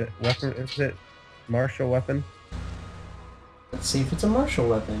to use it. Weapon? Is it martial weapon? Let's see if it's a martial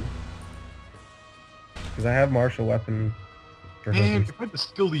weapon. Because I have martial weapon. For Man, hookies. if I had the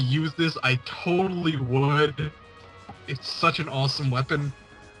skill to use this, I totally would. It's such an awesome weapon.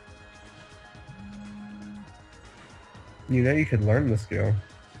 You know you could learn the skill.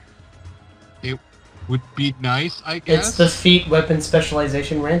 It would be nice, I guess. It's the feat weapon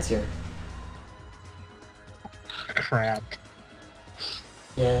specialization Rancier. Crap.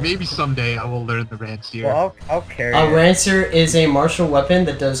 Yeah. Maybe someday I will learn the Rancier. Well, I'll carry A it. Rancier is a martial weapon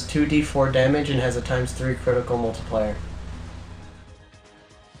that does 2d4 damage and has a ×3 critical multiplier.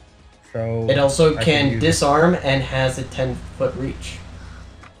 So It also I can use it. disarm and has a 10-foot reach.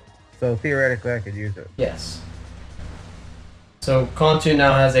 So theoretically I could use it. Yes. So Kontu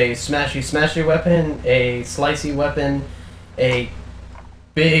now has a smashy weapon, a slicey weapon, a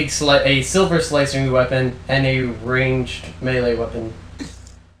silver slicing weapon, and a ranged melee weapon.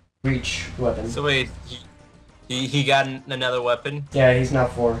 Reach weapon. So wait, he got another weapon? Yeah, he's now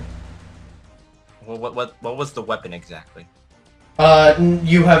 4. Well, what was the weapon exactly?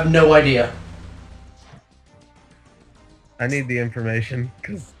 You have no idea. I need the information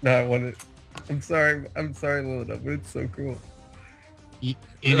because now I want it. I'm sorry, Lilith, but it's so cool. It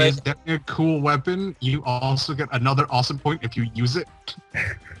is definitely a cool weapon. You also get another awesome point if you use it.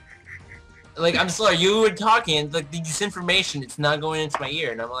 Like, I'm sorry, you were talking, and like this information, it's not going into my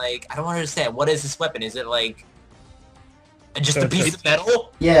ear, and I'm like, I don't understand. What is this weapon? Is it like just So a piece it's- of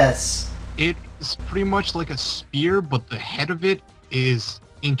metal? Yes. It is pretty much like a spear, but the head of it is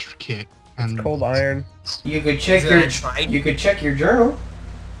intricate. And Cold iron. You could check Is your it a trident? you could check your journal.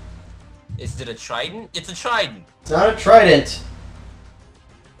 Is it a trident? It's a trident. It's not a trident.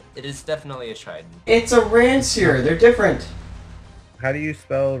 It is definitely a trident. It's a rancier. They're different. How do you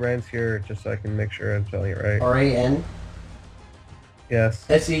spell Rancier, just so I can make sure I'm spelling it right? R-A-N Yes.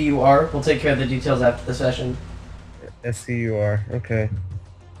 S-E-U-R. We'll take care of the details after the session. S-C-U-R. Okay.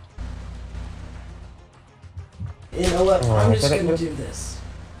 You know what? Oh, I'm just but- gonna do this.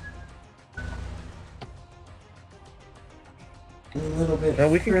 A little bit. No,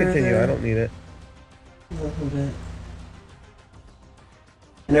 we can continue. further. I don't need it. A little bit.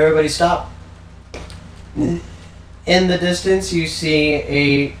 And everybody stop. In the distance, you see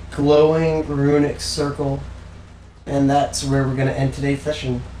a glowing runic circle, and that's where we're going to end today's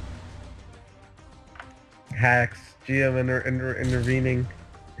session. Hacks. GM intervening.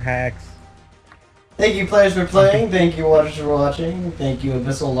 Hacks. Thank you, players, for playing. Thank you, watchers, for watching. Thank you,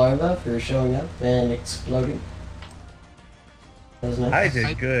 Abyssal Larva, for showing up and exploding. That was nice. I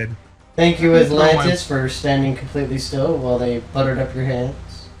did good. Thank you, No, Atlantis, for standing completely still while they buttered up your hands.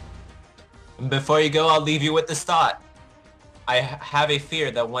 Before you go, I'll leave you with this thought. I have a fear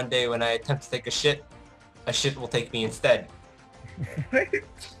that one day when I attempt to take a shit will take me instead. What?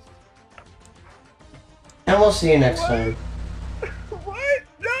 And we'll see you next time. What?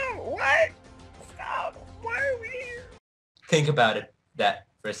 No! What? Stop! Why are we here? Think about that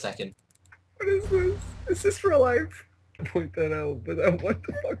for a second. What is this? Is this real life? Point that out, but what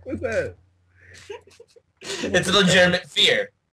the fuck was that? It's a legitimate fear.